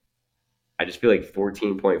 but I just feel like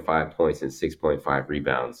 14.5 points and 6.5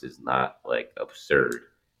 rebounds is not like absurd.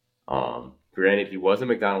 Granted, he was a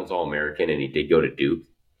McDonald's All American and he did go to Duke,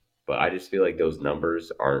 but I just feel like those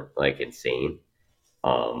numbers aren't like insane.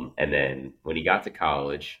 And then when he got to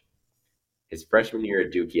college, his freshman year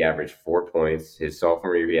at Duke, he averaged 4 points. His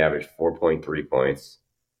sophomore year, he averaged 4.3 points.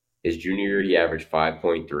 His junior year, he averaged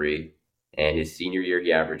 5.3. And his senior year,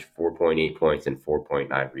 he averaged 4.8 points and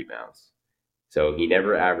 4.9 rebounds. So he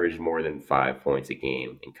never averaged more than 5 points a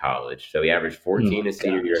game in college. So he averaged Oh 14 my his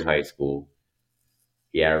senior year in gosh. high school.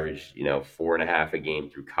 He averaged, 4.5 a game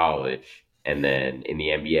through college. And then in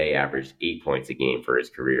the NBA, averaged 8 points a game for his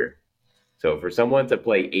career. So for someone to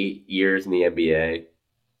play 8 years in the NBA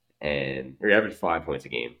and or he averaged 5 points a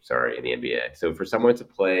game, sorry, in the NBA. So for someone to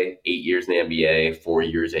play 8 years in the NBA, 4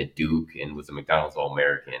 years at Duke, and was a McDonald's All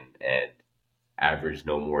American and averaged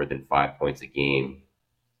no more than 5 points a game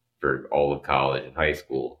for all of college and high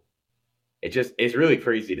school, it's really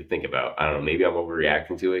crazy to think about. I don't know, maybe I'm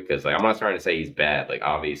overreacting to it because like I'm not trying to say he's bad. Like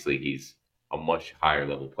obviously he's a much higher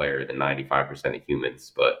level player than 95% of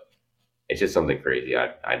humans, but it's just something crazy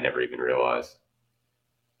I never even realized.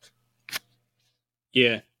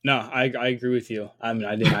 Yeah, no, I agree with you. I mean,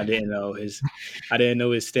 I didn't know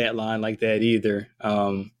his stat line like that either.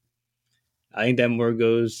 I think that more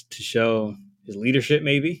goes to show his leadership,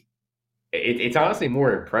 maybe. It's honestly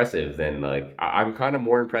more impressive than like I'm kind of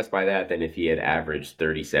more impressed by that than if he had averaged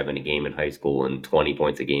 37 a game in high school and 20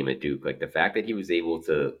 points a game at Duke. Like the fact that he was able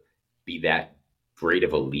to be that great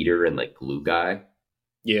of a leader and like glue guy,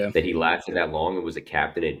 Yeah, that he lasted that long and was a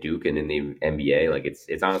captain at Duke and in the NBA. Like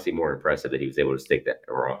it's honestly more impressive that he was able to stick that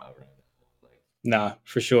around. Like, nah,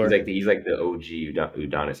 for sure. he's like the OG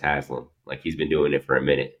Udonis Haslam. Like he's been doing it for a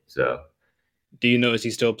minute. So Do you know is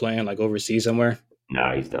he still playing like overseas somewhere? no,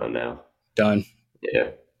 he's done now. Done.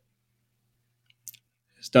 Yeah,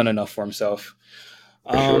 He's done enough for himself.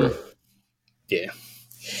 for Um, sure. yeah.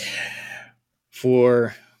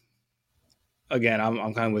 For again, I'm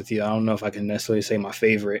kind of with you. I don't know if I can necessarily say my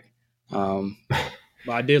favorite, um,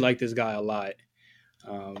 but I did like this guy a lot.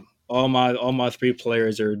 All my three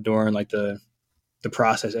players are during like the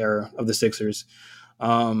process era of the Sixers.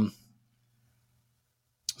 Um,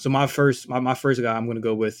 so my first guy I'm going to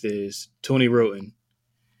go with is Tony Roten.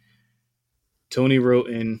 Tony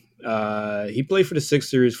Roten, he played for the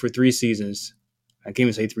Sixers for 3 seasons. I can't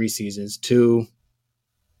even say 3 seasons, two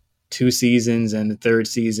seasons, and the third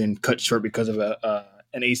season cut short because of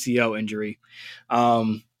an ACL injury.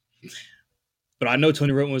 Um, but I know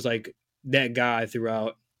Tony Roten was like that guy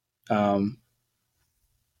throughout um,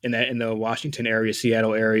 in the Washington area,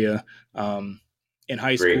 Seattle area, um, in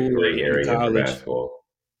high school Great and area for college. basketball.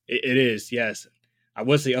 It is, yes. I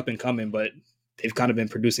would say up and coming, but they've kind of been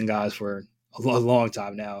producing guys for a long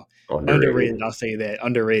time now. Underrated. Underrated, I'll say that.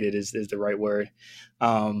 Underrated is the right word.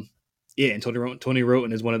 Um, yeah, and Tony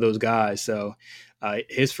Roten is one of those guys. So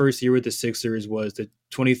his first year with the Sixers was the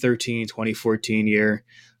 2013-2014 year.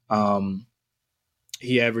 Um,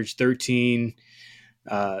 he averaged 13,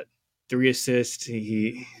 uh, 3 assists.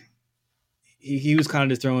 He was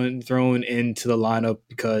kind of just thrown into the lineup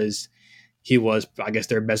because he was, I guess,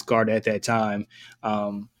 their best guard at that time.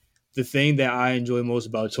 Um, the thing that I enjoy most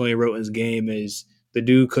about Tony Roten's game is the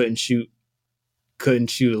dude couldn't shoot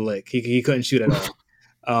a lick. He couldn't shoot at all.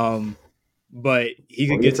 Um, but he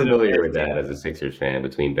Well, could you're get to the familiar with basket. that as a Sixers fan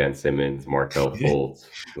between Ben Simmons, Markel Fultz,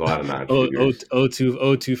 a lot of non-shooters.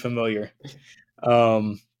 too familiar.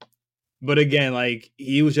 Um, but again, like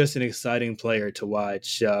he was just an exciting player to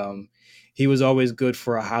watch. He was always good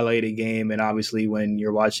for a highlighted game, and obviously, when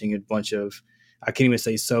you're watching a bunch of, I can't even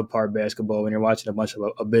say subpar basketball. When you're watching a bunch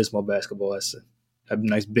of abysmal basketball, that's a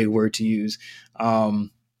nice big word to use.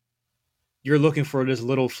 Um, you're looking for just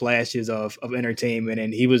little flashes of entertainment,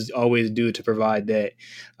 and he was always due to provide that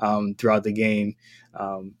throughout the game.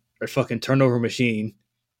 A fucking turnover machine,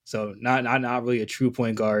 so not really a true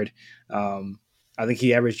point guard. Um, I think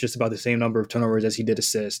he averaged just about the same number of turnovers as he did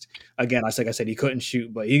assists. Again, like I said, he couldn't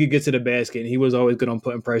shoot, but he could get to the basket, and he was always good on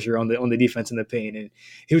putting pressure on the defense in the paint. And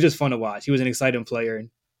he was just fun to watch. He was an exciting player,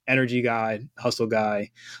 energy guy, hustle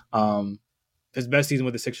guy. Um, his best season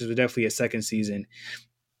with the Sixers was definitely his second season.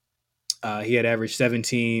 He had averaged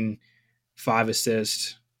 17, 5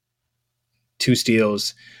 assists, 2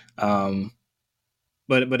 steals. Um,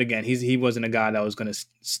 but again, he wasn't a guy that was going to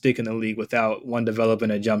stick in the league without one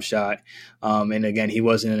developing a jump shot. And again, he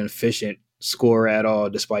wasn't an efficient scorer at all,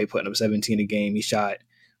 despite putting up 17 a game. He shot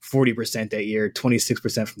 40% that year,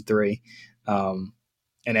 26% from three, and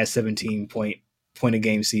that 17 point a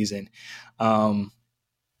game season. Um,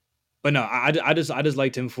 but no, I just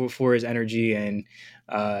liked him for his energy and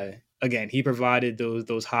again, he provided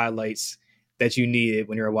those highlights that you needed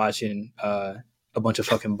when you're watching a bunch of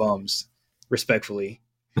fucking bums. Respectfully,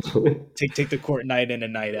 take the court night in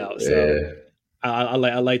and night out. So Yeah. I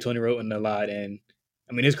like Tony Roten a lot, and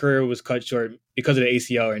I mean his career was cut short because of the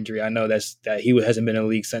ACL injury. I know that he hasn't been in the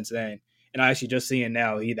league since then, and I actually just seeing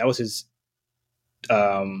now that was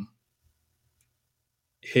um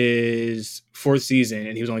his fourth season,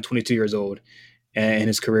 and he was only 22 years old, and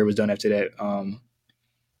his career was done after that.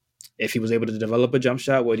 If he was able to develop a jump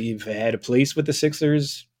shot, would he have had a place with the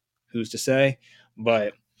Sixers? Who's to say?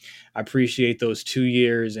 But I appreciate those 2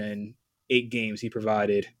 years and 8 games he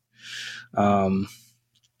provided um,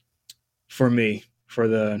 for me, for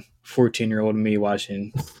the 14-year-old me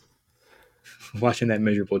watching that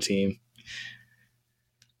miserable team.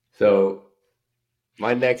 So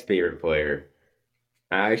my next favorite player,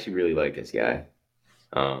 I actually really like this guy.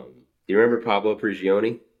 Do you remember Pablo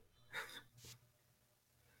Prigioni?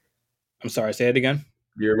 I'm sorry, say it again.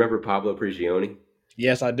 Do you remember Pablo Prigioni?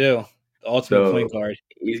 Yes, I do. The ultimate So point guard.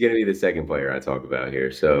 he's going to be the second player I talk about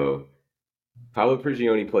here. So Pablo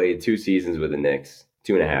Prigioni played 2 seasons with the Knicks,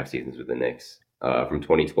 2.5 seasons with the Knicks, from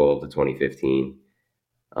 2012 to 2015.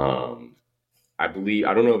 Um, I believe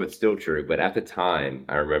I don't know if it's still true, but at the time,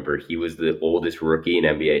 I remember he was the oldest rookie in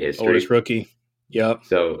NBA Oldest history. rookie. Yep.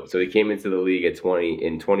 So he came into the league at 20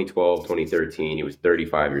 in 2012, 2013. He was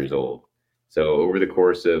 35 years old. So over the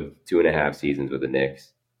course of 2.5 seasons with the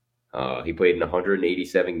Knicks, he played in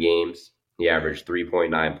 187 games. He averaged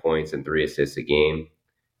 3.9 points and 3 assists a game.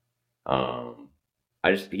 Um,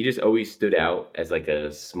 he just always stood out as like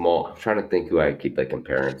a small. I'm trying to think who I could like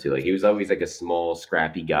compare him to. Like he was always like a small,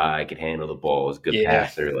 scrappy guy, could handle the ball, was a good Yeah.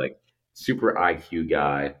 passer, like super IQ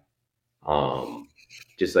guy. Um,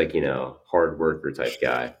 just like hard worker type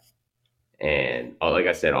guy. And like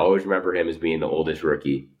I said, I always remember him as being the oldest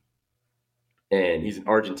rookie. And he's an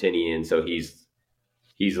Argentinian, so he's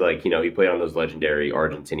like he played on those legendary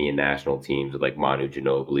Argentinian national teams with like Manu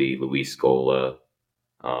Ginobili, Luis Scola.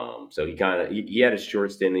 So he had a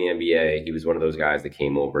short stint in the NBA. He was one of those guys that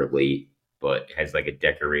came over late, but has like a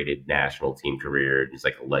decorated national team career. He's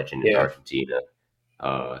like a legend in Yeah. Argentina.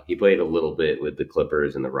 He played a little bit with the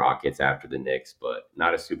Clippers and the Rockets after the Knicks, but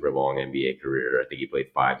not a super long NBA career. I think he played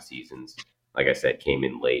 5 seasons. Like I said, came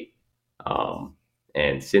in late. Um,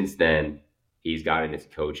 and since then, he's gotten into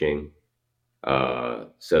coaching.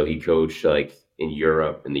 So he coached like in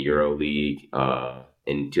Europe in the Euro League.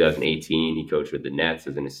 In 2018, he coached with the Nets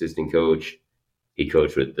as an assistant coach. He's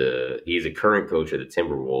a current coach of the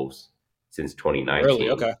Timberwolves since Really? 2019.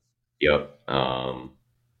 Okay. Yep.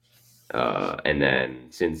 And then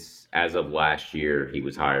since as of last year, he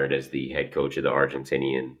was hired as the head coach of the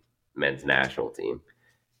Argentinian men's national team.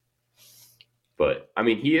 But I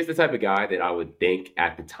mean, he is the type of guy that I would think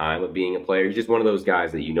at the time of being a player, he's just one of those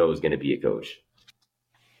guys that is going to be a coach,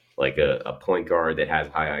 like a point guard that has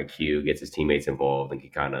high IQ, gets his teammates involved, and can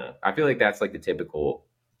kind of. I feel like that's like the typical.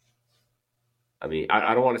 I mean,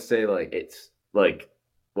 I don't want to say like it's like.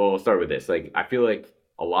 Well, we'll start with this. Like, I feel like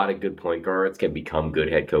a lot of good point guards can become good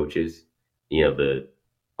head coaches.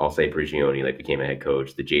 I'll say Prigioni like became a head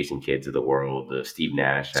coach. The Jason Kidds of the world, the Steve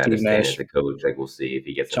Nash had a Steve stint as Nash. a coach. Like, we'll see if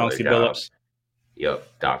he gets another Chauncey job. Billups. Yep,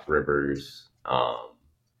 Doc Rivers.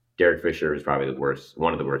 Derek Fisher is probably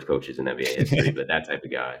one of the worst coaches in NBA history, but that type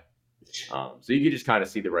of guy. So you could just kind of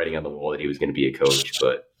see the writing on the wall that he was going to be a coach.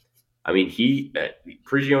 But I mean,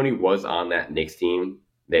 Prigioni was on that Knicks team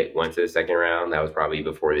that went to the second round. That was probably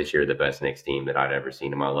before this year the best Knicks team that I'd ever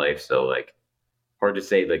seen in my life. So like, hard to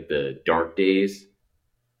say like the dark days,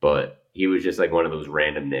 but he was just like one of those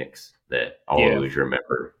random Knicks that I'll Yeah. always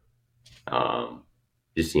remember. Um,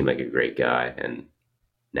 just seemed like a great guy, and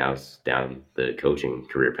now it's down the coaching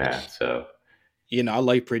career path. So I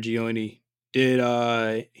like Prigioni.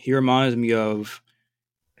 He reminds me of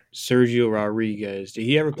Sergio Rodriguez. Did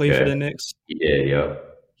he ever play for okay, the Knicks? yeah,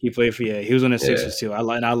 He played for he was on the yeah, Sixers too. I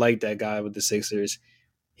like that guy with the Sixers.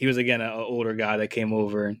 He was again an older guy that came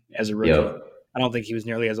over as a rookie. yep. I don't think he was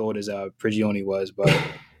nearly as old as Prigioni was, but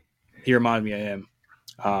he reminded me of him.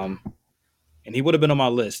 Um, and he would have been on my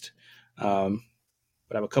list.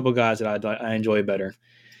 But I have a couple guys that I enjoy better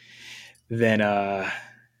than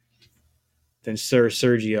Sir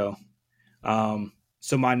Sergio.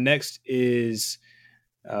 So my next is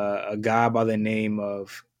a guy by the name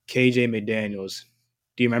of KJ McDaniels.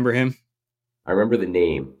 Do you remember him? I remember the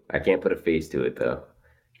name. I can't put a face to it though.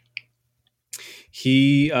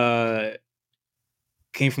 He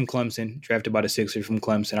came from Clemson, drafted by the Sixers from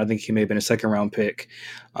Clemson. I think he may have been a second round pick.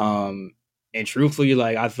 And truthfully,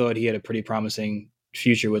 like I thought he had a pretty promising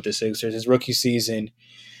future with the Sixers. His rookie season,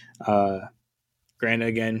 granted,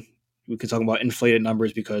 again, we could talk about inflated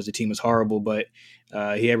numbers because the team was horrible, but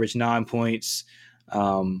he averaged 9 points,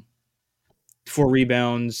 4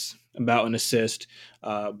 rebounds, about an assist.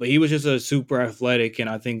 But he was just a super athletic and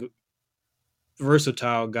I think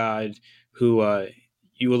versatile guy who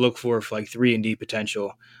you would look for like 3-and-D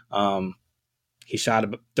potential. He shot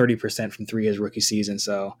about 30% from three his rookie season,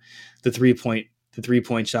 so the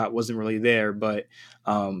 3-point shot wasn't really there. But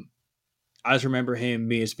I just remember him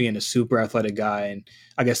being a super athletic guy, and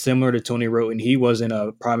I guess similar to Tony Roten, he wasn't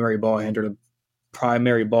a primary ball handler.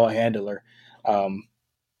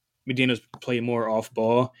 McDaniels played more off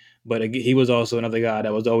ball, but he was also another guy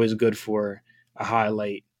that was always good for a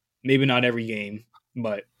highlight. Maybe not every game,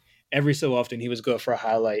 but every so often he was good for a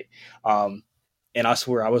highlight. And I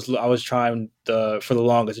swear I was trying for the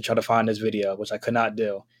longest to try to find this video, which I could not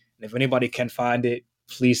do. And if anybody can find it,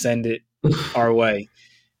 please send it our way.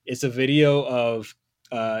 It's a video of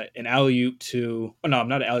an alley oop to, oh no,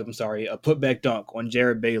 not an alley oop, I'm sorry, a putback dunk on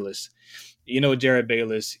Jared Bayless. Jared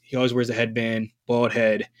Bayless. He always wears a headband, bald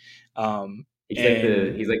head, um,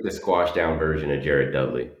 and He's like the squashed down version of Jared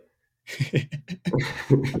Dudley.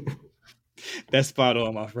 that's spot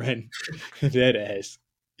on, my friend. That ass.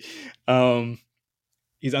 Um,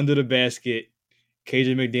 he's under the basket.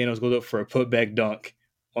 KJ McDaniels goes up for a putback dunk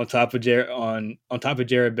on top of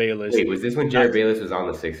Jared Bayless. Wait, was this when Jared Knocks, Bayless was on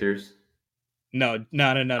the Sixers? no,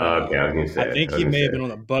 no, no, no, no, Okay, no. I was gonna I say. think I was he gonna may have say. been on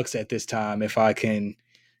the Bucks at this time, if I can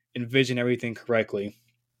envision everything correctly.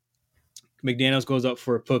 McDaniels goes up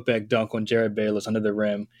for a putback dunk on Jared Bayless under the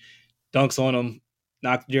rim, dunks on him,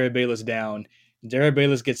 knocks Jared Bayless down. Jared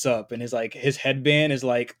Bayless gets up, and his headband is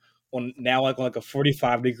like on now like a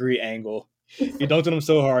 45-degree angle. He dunked on him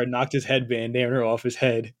so hard, knocked his headband damn near off his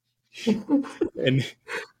head, and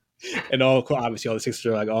obviously all the Sixers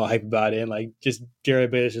are like all hype about it, and like just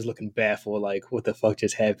Jared Bayless just looking baffled, like what the fuck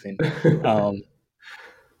just happened. Um,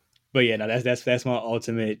 but yeah, no, that's my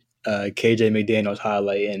ultimate KJ McDaniels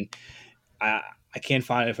highlight, and I I can't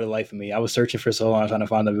find it for the life of me. I was searching for so long trying to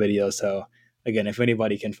find the video. So again, if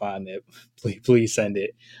anybody can find it, please send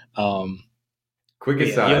it. Um, Quick but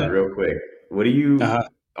yeah, aside, real quick. What do uh, you,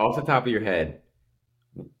 off the top of your head,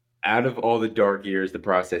 out of all the dark years, the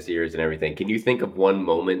process years, and everything, can you think of one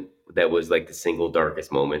moment that was like the single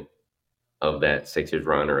darkest moment of that Sixers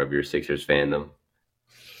run or of your Sixers fandom?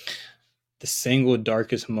 the single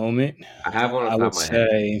darkest moment, I have one on I top would of my head.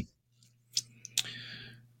 say.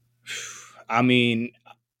 I mean,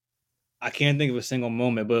 I can't think of a single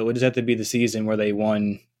moment, but it would just have to be the season where they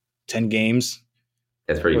won 10 games.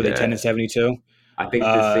 That's pretty Were they 10 bad. and 72? I think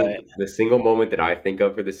Uh, the single moment that I think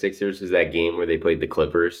of for the Sixers is that game where they played the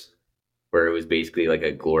Clippers, where it was basically like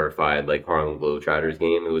a glorified like Harlem Globetrotters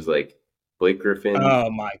game. It was like Blake Griffin oh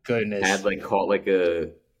my had goodness. like caught like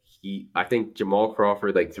a he I think Jamal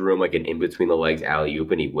Crawford like threw him like an in between the legs alley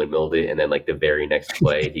oop and he windmilled it and then like the very next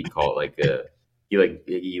play he caught like a he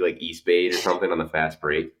like East Bayed or something on the fast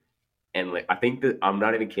break. And like I think that I'm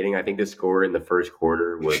not even kidding, I think the score in the first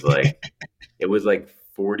quarter was like it was like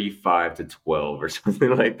 45 to 12 or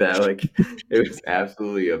something like that. Like it was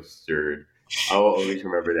absolutely absurd. I will always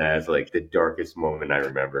remember that as like the darkest moment I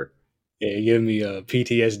remember. Yeah, you give me a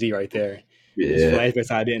PTSD right there. Just Yeah.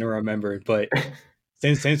 flashbacks I didn't remember. But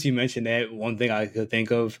since you mentioned that, one thing I could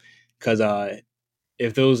think of, because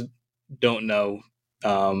if those don't know,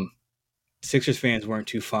 um, Sixers fans weren't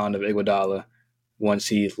too fond of Iguodala once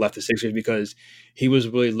he left the Sixers because he was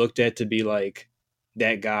really looked at to be like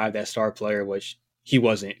that guy, that star player, which he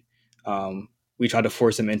wasn't. Um, we tried to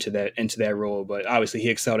force him into that role, but obviously he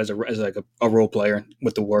excelled as like a role player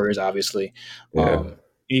with the Warriors. Obviously, Yeah.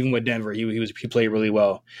 even with Denver, he played really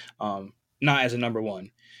well. Not as a number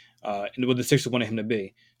one, and what the Sixers wanted him to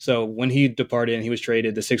be. So when he departed and he was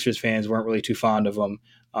traded, the Sixers fans weren't really too fond of him.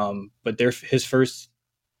 But his first,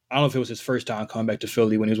 I don't know if it was his first time coming back to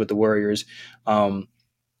Philly when he was with the Warriors. Um,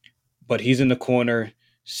 but he's in the corner.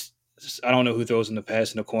 I don't know who throws in the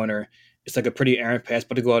pass in the corner. It's like a pretty errant pass,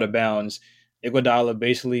 but to go out of bounds. Iguodala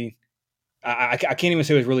basically, I can't even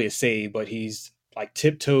say it was really a save, but he's like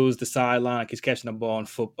tiptoes the sideline, like he's catching the ball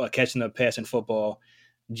in catching the pass in football,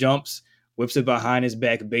 jumps, whips it behind his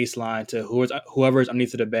back baseline to whoever's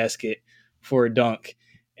underneath of the basket for a dunk,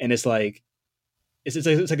 and it's like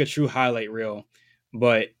a true highlight reel,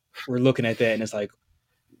 but we're looking at that and it's like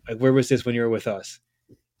where was this when you were with us?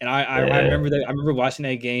 And I Yeah. remember that. I remember watching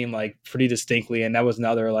that game like pretty distinctly, and that was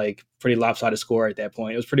another like pretty lopsided score at that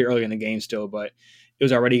point. It was pretty early in the game still, but it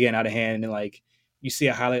was already getting out of hand. And like you see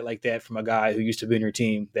a highlight like that from a guy who used to be in your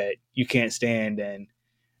team that you can't stand. And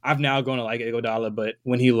I've now grown to like Iguodala, but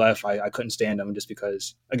when he left, I couldn't stand him just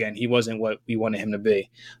because again he wasn't what we wanted him to be.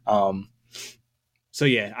 Um, so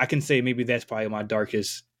yeah, I can say maybe that's probably my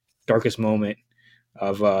darkest moment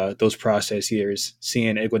of those process years,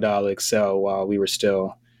 seeing Iguodala excel while we were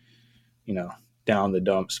still you know, down the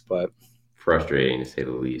dumps. But Frustrating to say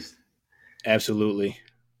the least. absolutely,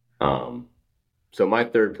 Um, so my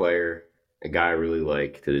third player, a guy I really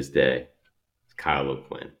like to this day, is Kyle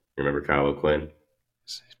O'Quinn. Remember Kyle O'Quinn?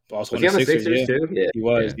 also Was on he the on the Sixers. Sixers Yeah, too? Yeah, he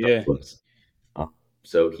was. yeah, of Yeah, course.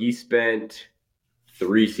 So he spent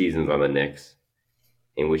 3 seasons on the Knicks,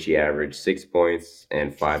 in which he averaged 6 points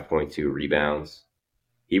and 5.2 rebounds.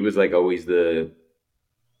 He was like always the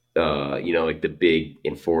like the big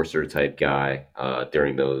enforcer type guy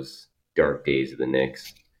during those dark days of the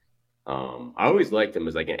Knicks. I always liked him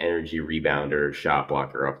as like an energy rebounder, shot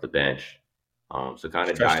blocker off the bench. So kind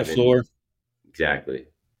of stretch the diving floor. exactly.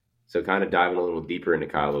 So kind of diving a little deeper into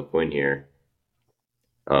Kyle O'Quinn here.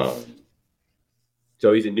 Um,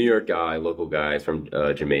 so he's a New York guy, local guy. He's from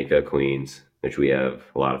Jamaica, Queens, which we have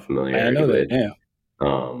a lot of I familiarity know that. with. Yeah,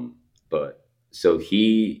 Um, but so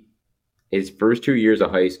he his first 2 years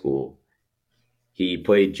of high school, he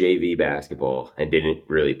played JV basketball and didn't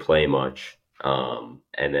really play much.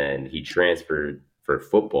 And then he transferred for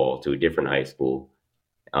football to a different high school.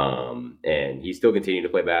 And he still continued to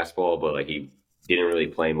play basketball, but like he didn't really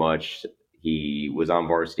play much. He was on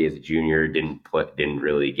varsity as a junior, didn't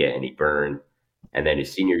really get any burn. And then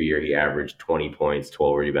his senior year, he averaged 20 points,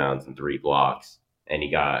 12 rebounds, and 3 blocks. And he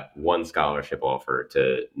got one scholarship offer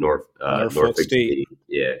to Norfolk Norfolk State. State.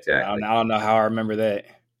 Yeah, exactly. I don't know how I remember that.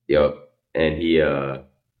 Yep. And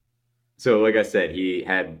so like I said, he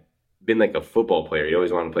had been like a football player. He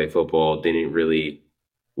always wanted to play football.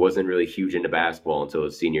 Wasn't really huge into basketball until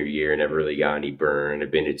his senior year. Never really got any burn.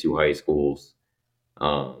 Had been to 2 high schools,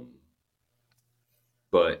 um,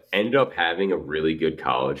 but ended up having a really good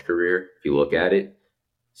college career if you look at it.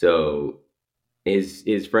 So his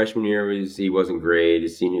freshman year he wasn't great.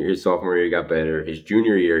 His sophomore year he got better. His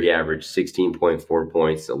junior year he averaged 16.4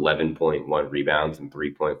 points, 11.1 rebounds, and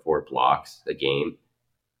 3.4 blocks a game,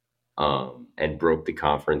 and broke the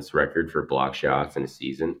conference record for block shots in a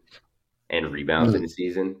season and rebounds in a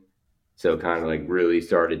season. So kind of like really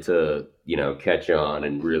started to, catch on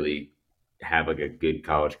and really have like a good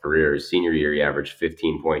college career. His senior year, he averaged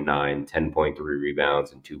 15.9, 10.3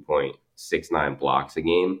 rebounds, and 2.69 blocks a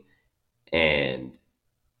game, and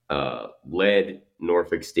led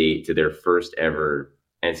Norfolk State to their first ever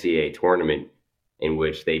NCAA tournament, in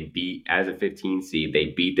which they beat, as a 15 seed,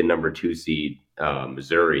 they beat the number 2 seed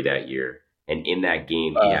Missouri that year. And in that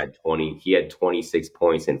game, he had 26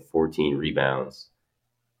 points and 14 rebounds,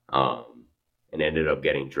 and ended up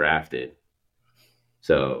getting drafted.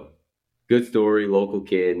 So good story. Local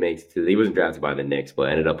kid he wasn't drafted by the Knicks, but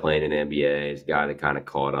ended up playing in the NBA. He's a guy that kind of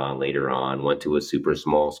caught on later on. Went to a super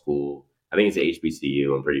small school. I think it's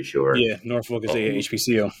HBCU. I'm pretty sure. Yeah, Norfolk is a And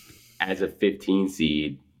HBCU. as a 15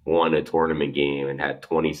 seed, won a tournament game and had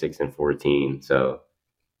 26 and 14. So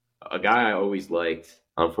a guy I always liked.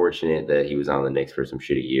 Unfortunate that he was on the Knicks for some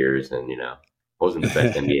shitty years, and wasn't the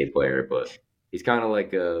best NBA player, but he's kind of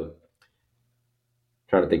like a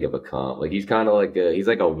trying to think of a comp. Like he's like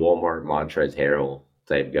a Walmart Montrezl Harrell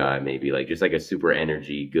type guy, maybe like just like a super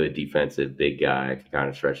energy, good defensive, big guy, can kind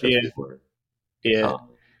of stretch the Yeah, floor. yeah. Um,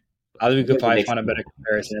 I think we could but the probably Knicks find a better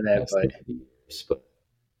comparison to that, best but over the years. But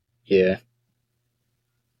yeah.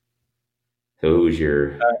 so who's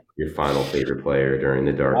your final favorite player during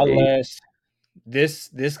the My dark age? last this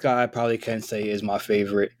guy I probably can say is my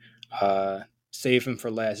favorite. Save him for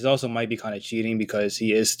last. It also might be kind of cheating because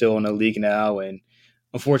he is still in the league now, and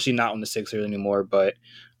unfortunately not on the Sixers anymore. But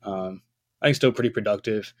I think still pretty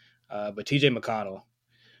productive. But TJ McConnell,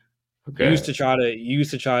 Okay. you used to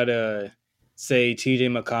try to say TJ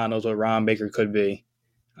McConnell's what Ron Baker could be,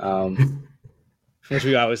 um, which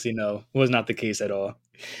we obviously know was not the case at all.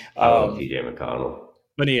 I love Um, TJ McConnell.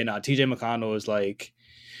 but yeah, no, TJ McConnell is like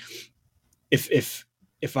if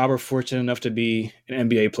I were fortunate enough to be an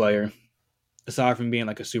NBA player, aside from being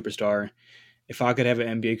like a superstar, if I could have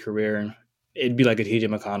an NBA career, it'd be like a TJ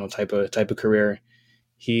McConnell type of career.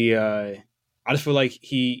 I just feel like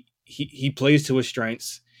he plays to his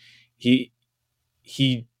strengths. He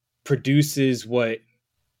produces what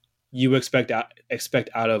you expect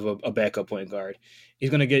out of a backup point guard. He's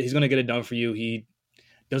gonna get it done for you. He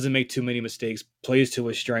doesn't make too many mistakes. Plays to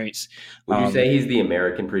his strengths. Would you say he's the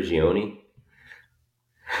American Prigioni?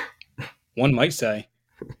 One might say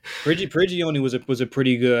Prigioni was a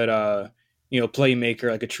pretty good playmaker,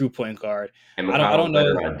 like a true point guard. And I McConnell's don't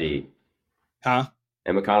know, better on D. huh?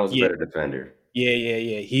 And McConnell's a Yeah, better defender.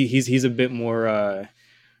 yeah. He's a bit more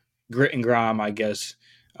grit and grime, I guess.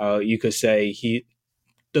 You could say he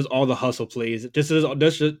does all the hustle plays.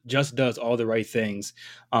 Just does all the right things.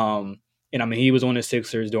 And I mean, he was on the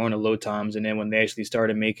Sixers during the low times, and then when they actually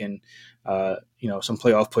started making, some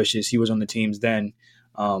playoff pushes, he was on the teams then.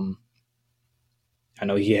 Um, I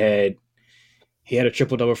know he had a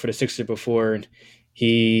triple double for the Sixers before, and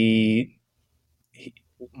he,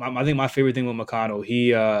 I think my favorite thing with McConnell, he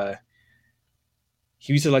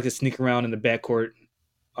used to like to sneak around in the backcourt,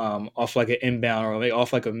 off like an inbound or like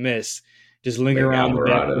off like a miss, just linger Like around the backcourt,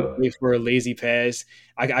 Alvarado. wait for a lazy pass.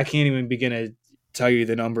 I can't even begin to tell you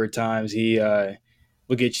the number of times he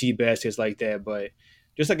would get cheap baskets like that, but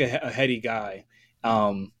just like a heady guy.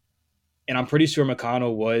 Um, and I'm pretty sure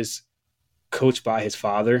McConnell was coached by his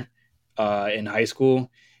father in high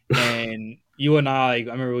school. And you and I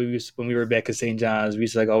remember when we were back at St. John's, we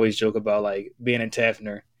used to like always joke about like being in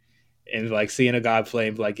Taffner and like seeing a guy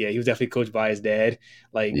play, like, yeah, he was definitely coached by his dad.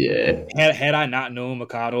 Like, Yeah. had I not known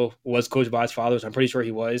McConnell was coached by his father, which I'm pretty sure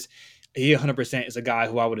he was, he 100% is a guy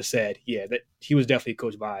who I would have said, yeah, that he was definitely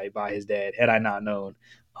coached by his dad. Had I not known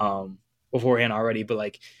beforehand already, but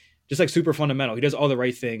like just like super fundamental. He does all the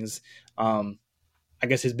right things. I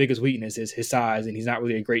guess his biggest weakness is his size, and he's not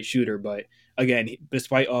really a great shooter. But again,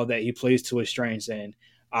 despite all that, he plays to his strengths, and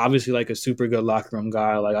obviously like a super good locker room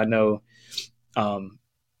guy. Like I know um,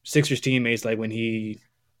 Sixers teammates, like when he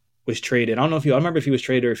was traded. I don't know if I remember if he was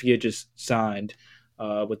traded or if he had just signed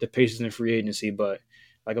with the Pacers in free agency, but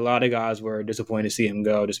like a lot of guys were disappointed to see him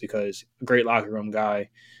go just because a great locker room guy.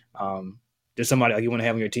 There's somebody like you want to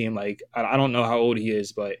have on your team. Like I don't know how old he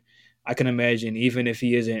is, but I can imagine even if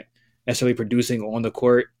he isn't necessarily producing on the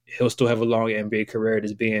court, he'll still have a long NBA career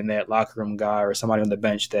just being that locker room guy or somebody on the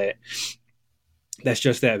bench that's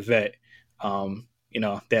just that vet.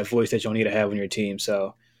 That voice that you'll need to have on your team.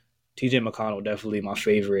 So TJ McConnell definitely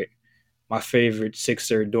my favorite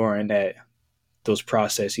Sixer during those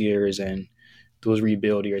process years and those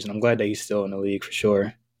rebuild years, and I'm glad that he's still in the league for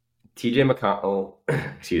sure. TJ McConnell,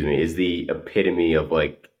 excuse me, is the epitome of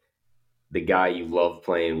like the guy you love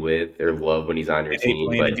playing with or love when he's on your I hate team,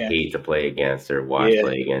 playing but against. hate to play against or watch Yeah,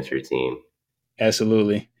 play against your team.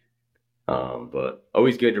 absolutely. But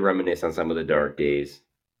always good to reminisce on some of the dark days.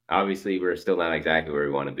 Obviously, we're still not exactly where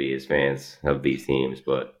we want to be as fans of these teams,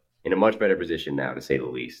 but in a much better position now, to say the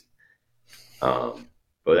least.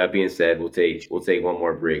 But that being said, we'll take one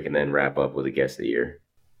more break and then wrap up with a guest of the year.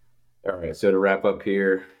 All right, so to wrap up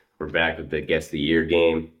here, we're back with the guest of the year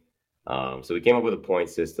game. So we came up with a point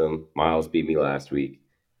system. Myles beat me last week.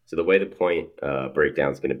 So the way the point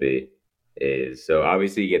breakdown is going to be is so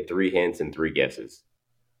obviously you get 3 hints and 3 guesses.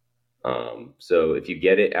 So if you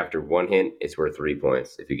get it after 1 hint, it's worth 3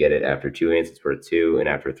 points. If you get it after 2 hints, it's worth two, and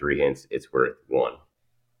after 3 hints, it's worth one.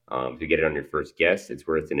 If you get it on your first guess, it's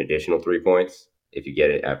worth an additional 3 points. If you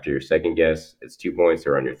get it after your second guess, it's 2 points,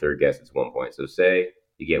 or on your third guess, it's 1 point. So say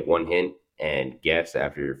you get 1 hint and guess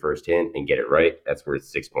after your first hint and get it right, that's worth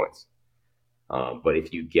 6 points. But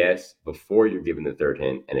if you guess before you're given the third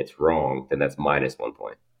hint and it's wrong, then that's minus 1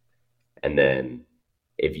 point. And then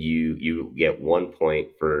if you get 1 point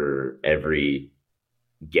for every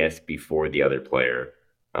guess before the other player.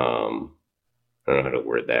 I don't know how to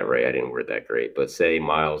word that right. I didn't word that great. But say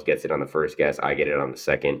Myles gets it on the first guess, I get it on the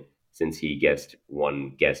second. Since he guessed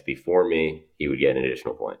one guess before me, he would get an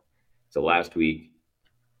additional point. So last week,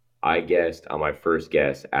 I guessed on my first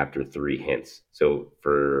guess after 3 hints. So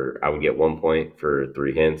I would get 1 point for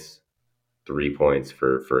 3 hints, 3 points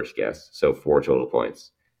for first guess. So 4 total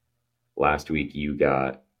points. Last week you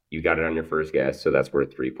got it on your first guess, so that's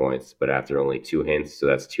worth 3 points. But after only 2 hints, so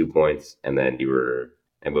that's 2 points, and then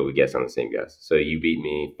but we guessed on the same guess. So you beat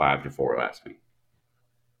me 5-4 last week.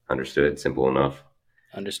 Understood. Simple enough.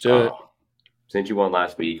 Understood. Since you won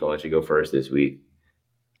last week, I'll let you go first this week.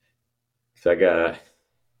 So I got,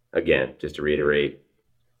 again, just to reiterate,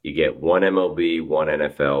 you get one MLB, one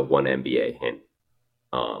NFL, one NBA hint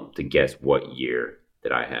to guess what year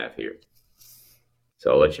that I have here.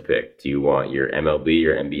 So I'll let you pick. Do you want your MLB,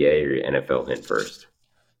 your NBA, or your NFL hint first?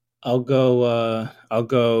 I'll go.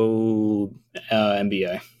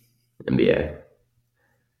 NBA. NBA.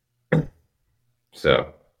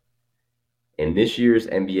 So in this year's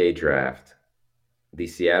NBA draft, the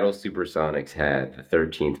Seattle Supersonics had the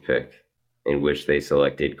 13th pick, in which they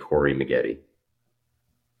selected Corey Maggette.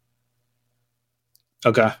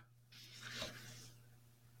 Okay.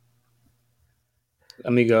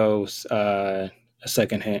 Let me go. A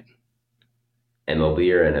second hint.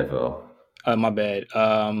 MLB or NFL? My bad.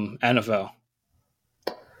 NFL.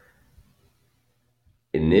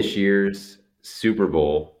 In this year's Super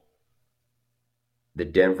Bowl, the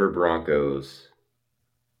Denver Broncos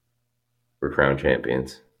were crowned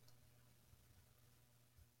champions.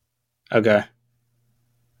 Okay.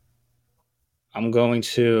 I'm going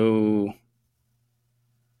to.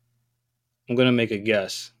 I'm going to make a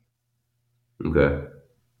guess. Okay.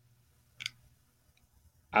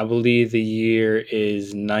 I believe the year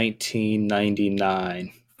is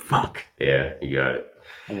 1999. Fuck. Yeah, you got it.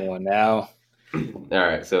 Come on now. All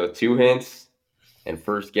right, so 2 hints and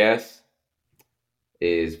first guess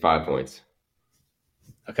is 5 points.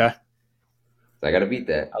 Okay. So I got to beat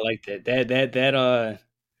that. I like that. That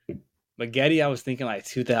Maggette, I was thinking like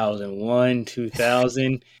 2001,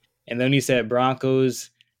 2000. And then you said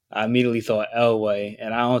Broncos, I immediately thought Elway.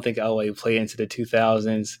 And I don't think Elway played into the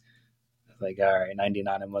 2000s. Like, all right,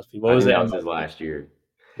 99 it must be. What I was think the that was his MLB? last year.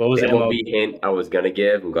 What was The the MLB MLB? hint I was going to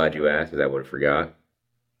give, I'm glad you asked because I would have forgot,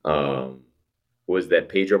 um, was that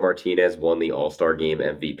Pedro Martinez won the All-Star Game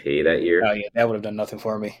MVP that Oh, year. yeah, that would have done nothing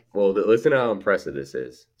for me. Well, listen to how impressive this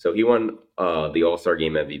is. So he won the All-Star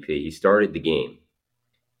Game MVP. He started the game.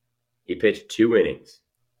 He pitched 2 innings.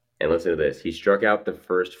 And listen to this. He struck out the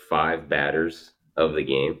first 5 batters of the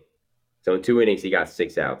game. So in 2 innings, he got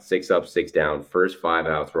 6 outs, 6 up, 6 down. First 5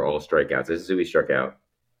 outs were all strikeouts. This is who he struck out.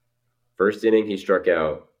 First inning, he struck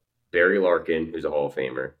out Barry Larkin, who's a Hall of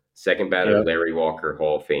Famer. Second batter, Yep. Larry Walker,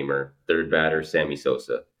 Hall of Famer. Third batter, Sammy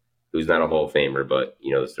Sosa, who's not a Hall of Famer, but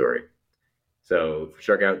you know the story. So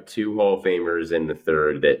struck out 2 Hall of Famers in the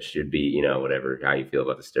third that should be, whatever, how you feel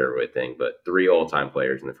about the steroid thing, but 3 all-time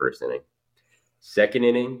players in the first inning. Second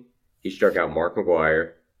inning, he struck out Mark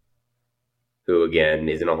McGwire, who again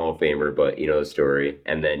isn't a Hall of Famer, but you know the story,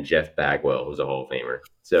 and then Jeff Bagwell, who's a Hall of Famer.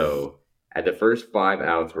 So at the first 5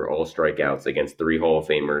 outs were all strikeouts against 3 Hall of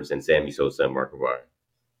Famers and Sammy Sosa and Mark McGwire.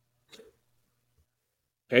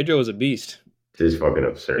 Pedro was a beast This is fucking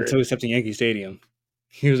absurd. until he stepped in Yankee Stadium.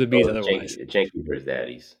 He was a beast otherwise. Janky for his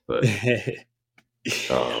daddies, but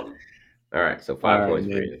all right. So All 5 points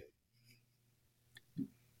right, for man. you.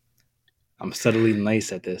 I'm subtly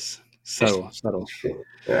nice at this. Subtle. All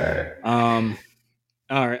right.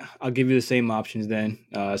 All right. I'll give you the same options then,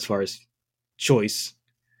 as far as choice.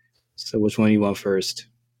 So which one do you want first?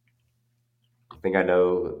 I think I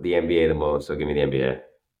know the NBA the most, so give me the NBA.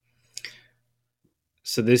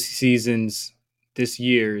 So this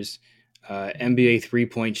year's NBA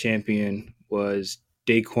 3-point champion was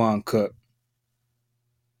Daquan Cook.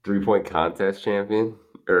 3-point contest champion,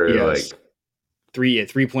 or Yes. like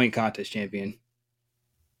 3-point contest champion.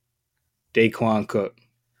 Daquan Cook.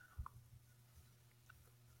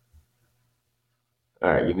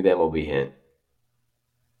 all right. Give me the MLB hint.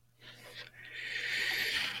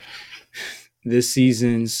 This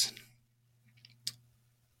season's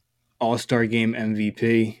All-Star Game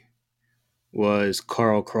MVP was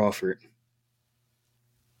Carl Crawford.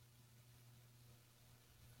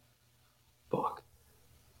 Fuck.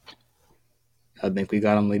 I think we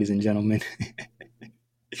got him, ladies and gentlemen.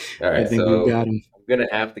 All I right. think we got So him. I'm gonna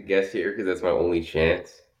have to guess here because that's my only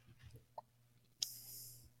chance.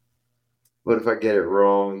 But if I get it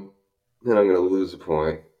wrong, then I'm gonna lose a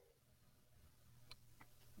point.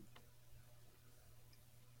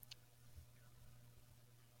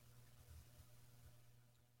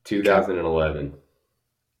 2011.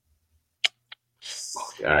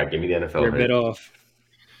 All right, give me the NFL You're a bit hint. off.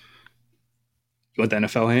 You want the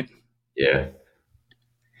NFL hint? Yeah.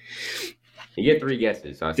 You get 3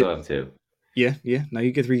 guesses, so I still have 2. Yeah. Now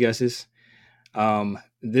you get 3 guesses.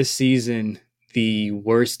 This season, the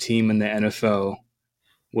worst team in the NFL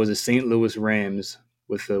was the St. Louis Rams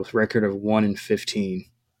with a record of 1-15.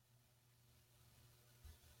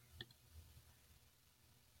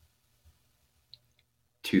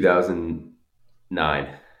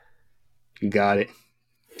 2009. You got it.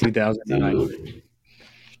 2009. Dude.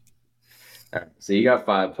 All right, so you got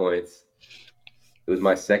 5 points. It was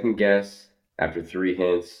my second guess after 3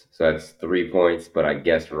 hints, so that's 3 points, but I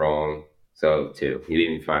guessed wrong, so 2. You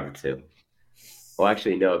beat me 5-2. Well,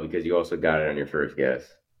 actually, no, because you also got it on your first guess.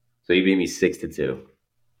 So you beat me 6-2.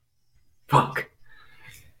 Fuck.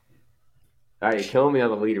 All right, you're killing me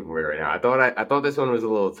on the leaderboard right now. I thought this one was a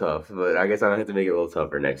little tough, but I guess I'll have to make it a little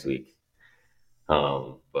tougher next week.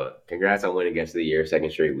 But congrats on winning Guest of the Year,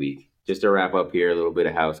 second straight week. Just to wrap up here, a little bit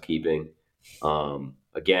of housekeeping.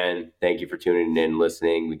 Again, thank you for tuning in,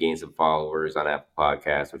 listening. We gained some followers on Apple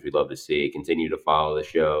Podcasts, which we'd love to see. Continue to follow the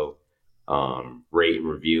show. Rate and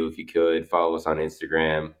review if you could. Follow us on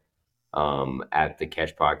Instagram. At the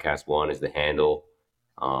Catch Podcast 1 is the handle.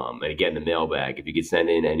 And again, the mailbag. If you could send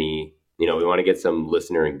in any, we want to get some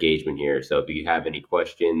listener engagement here. So if you have any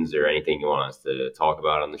questions or anything you want us to talk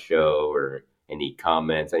about on the show, or any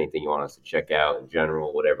comments, anything you want us to check out in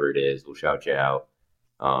general, whatever it is, we'll shout you out.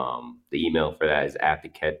 The email for that is at the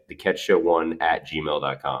catch show 1 at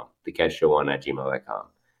gmail.com. The catch show 1 at gmail.com.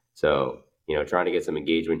 So, trying to get some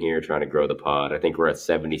engagement here, trying to grow the pod. I think we're at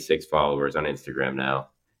 76 followers on Instagram now.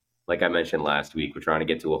 Like I mentioned last week, we're trying to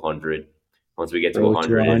get to 100. Once we get to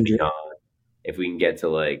 100 and beyond, if we can get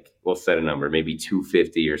to we'll set a number, maybe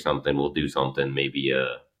 250 or something, we'll do something, maybe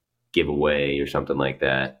a giveaway or something like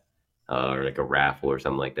that, or like a raffle or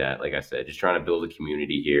something like that. Like I said, just trying to build a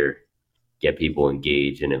community here, get people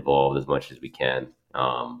engaged and involved as much as we can.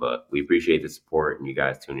 But we appreciate the support and you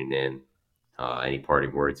guys tuning in. Any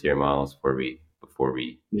parting words here, Myles, before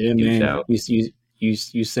we Yeah, douche man. out?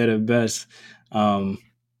 You said it best.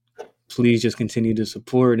 Please just continue to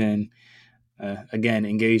support and again,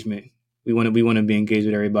 engagement. We want to be engaged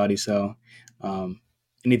with everybody. So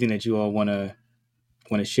anything that you all want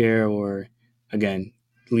to share, or again,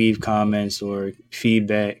 leave comments or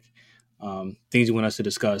feedback, things you want us to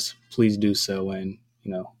discuss, please do so. And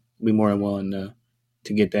be more than willing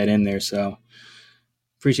to get that in there. So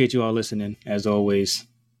appreciate you all listening as always.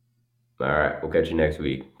 All right, we'll catch you next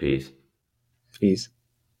week. Peace. Peace.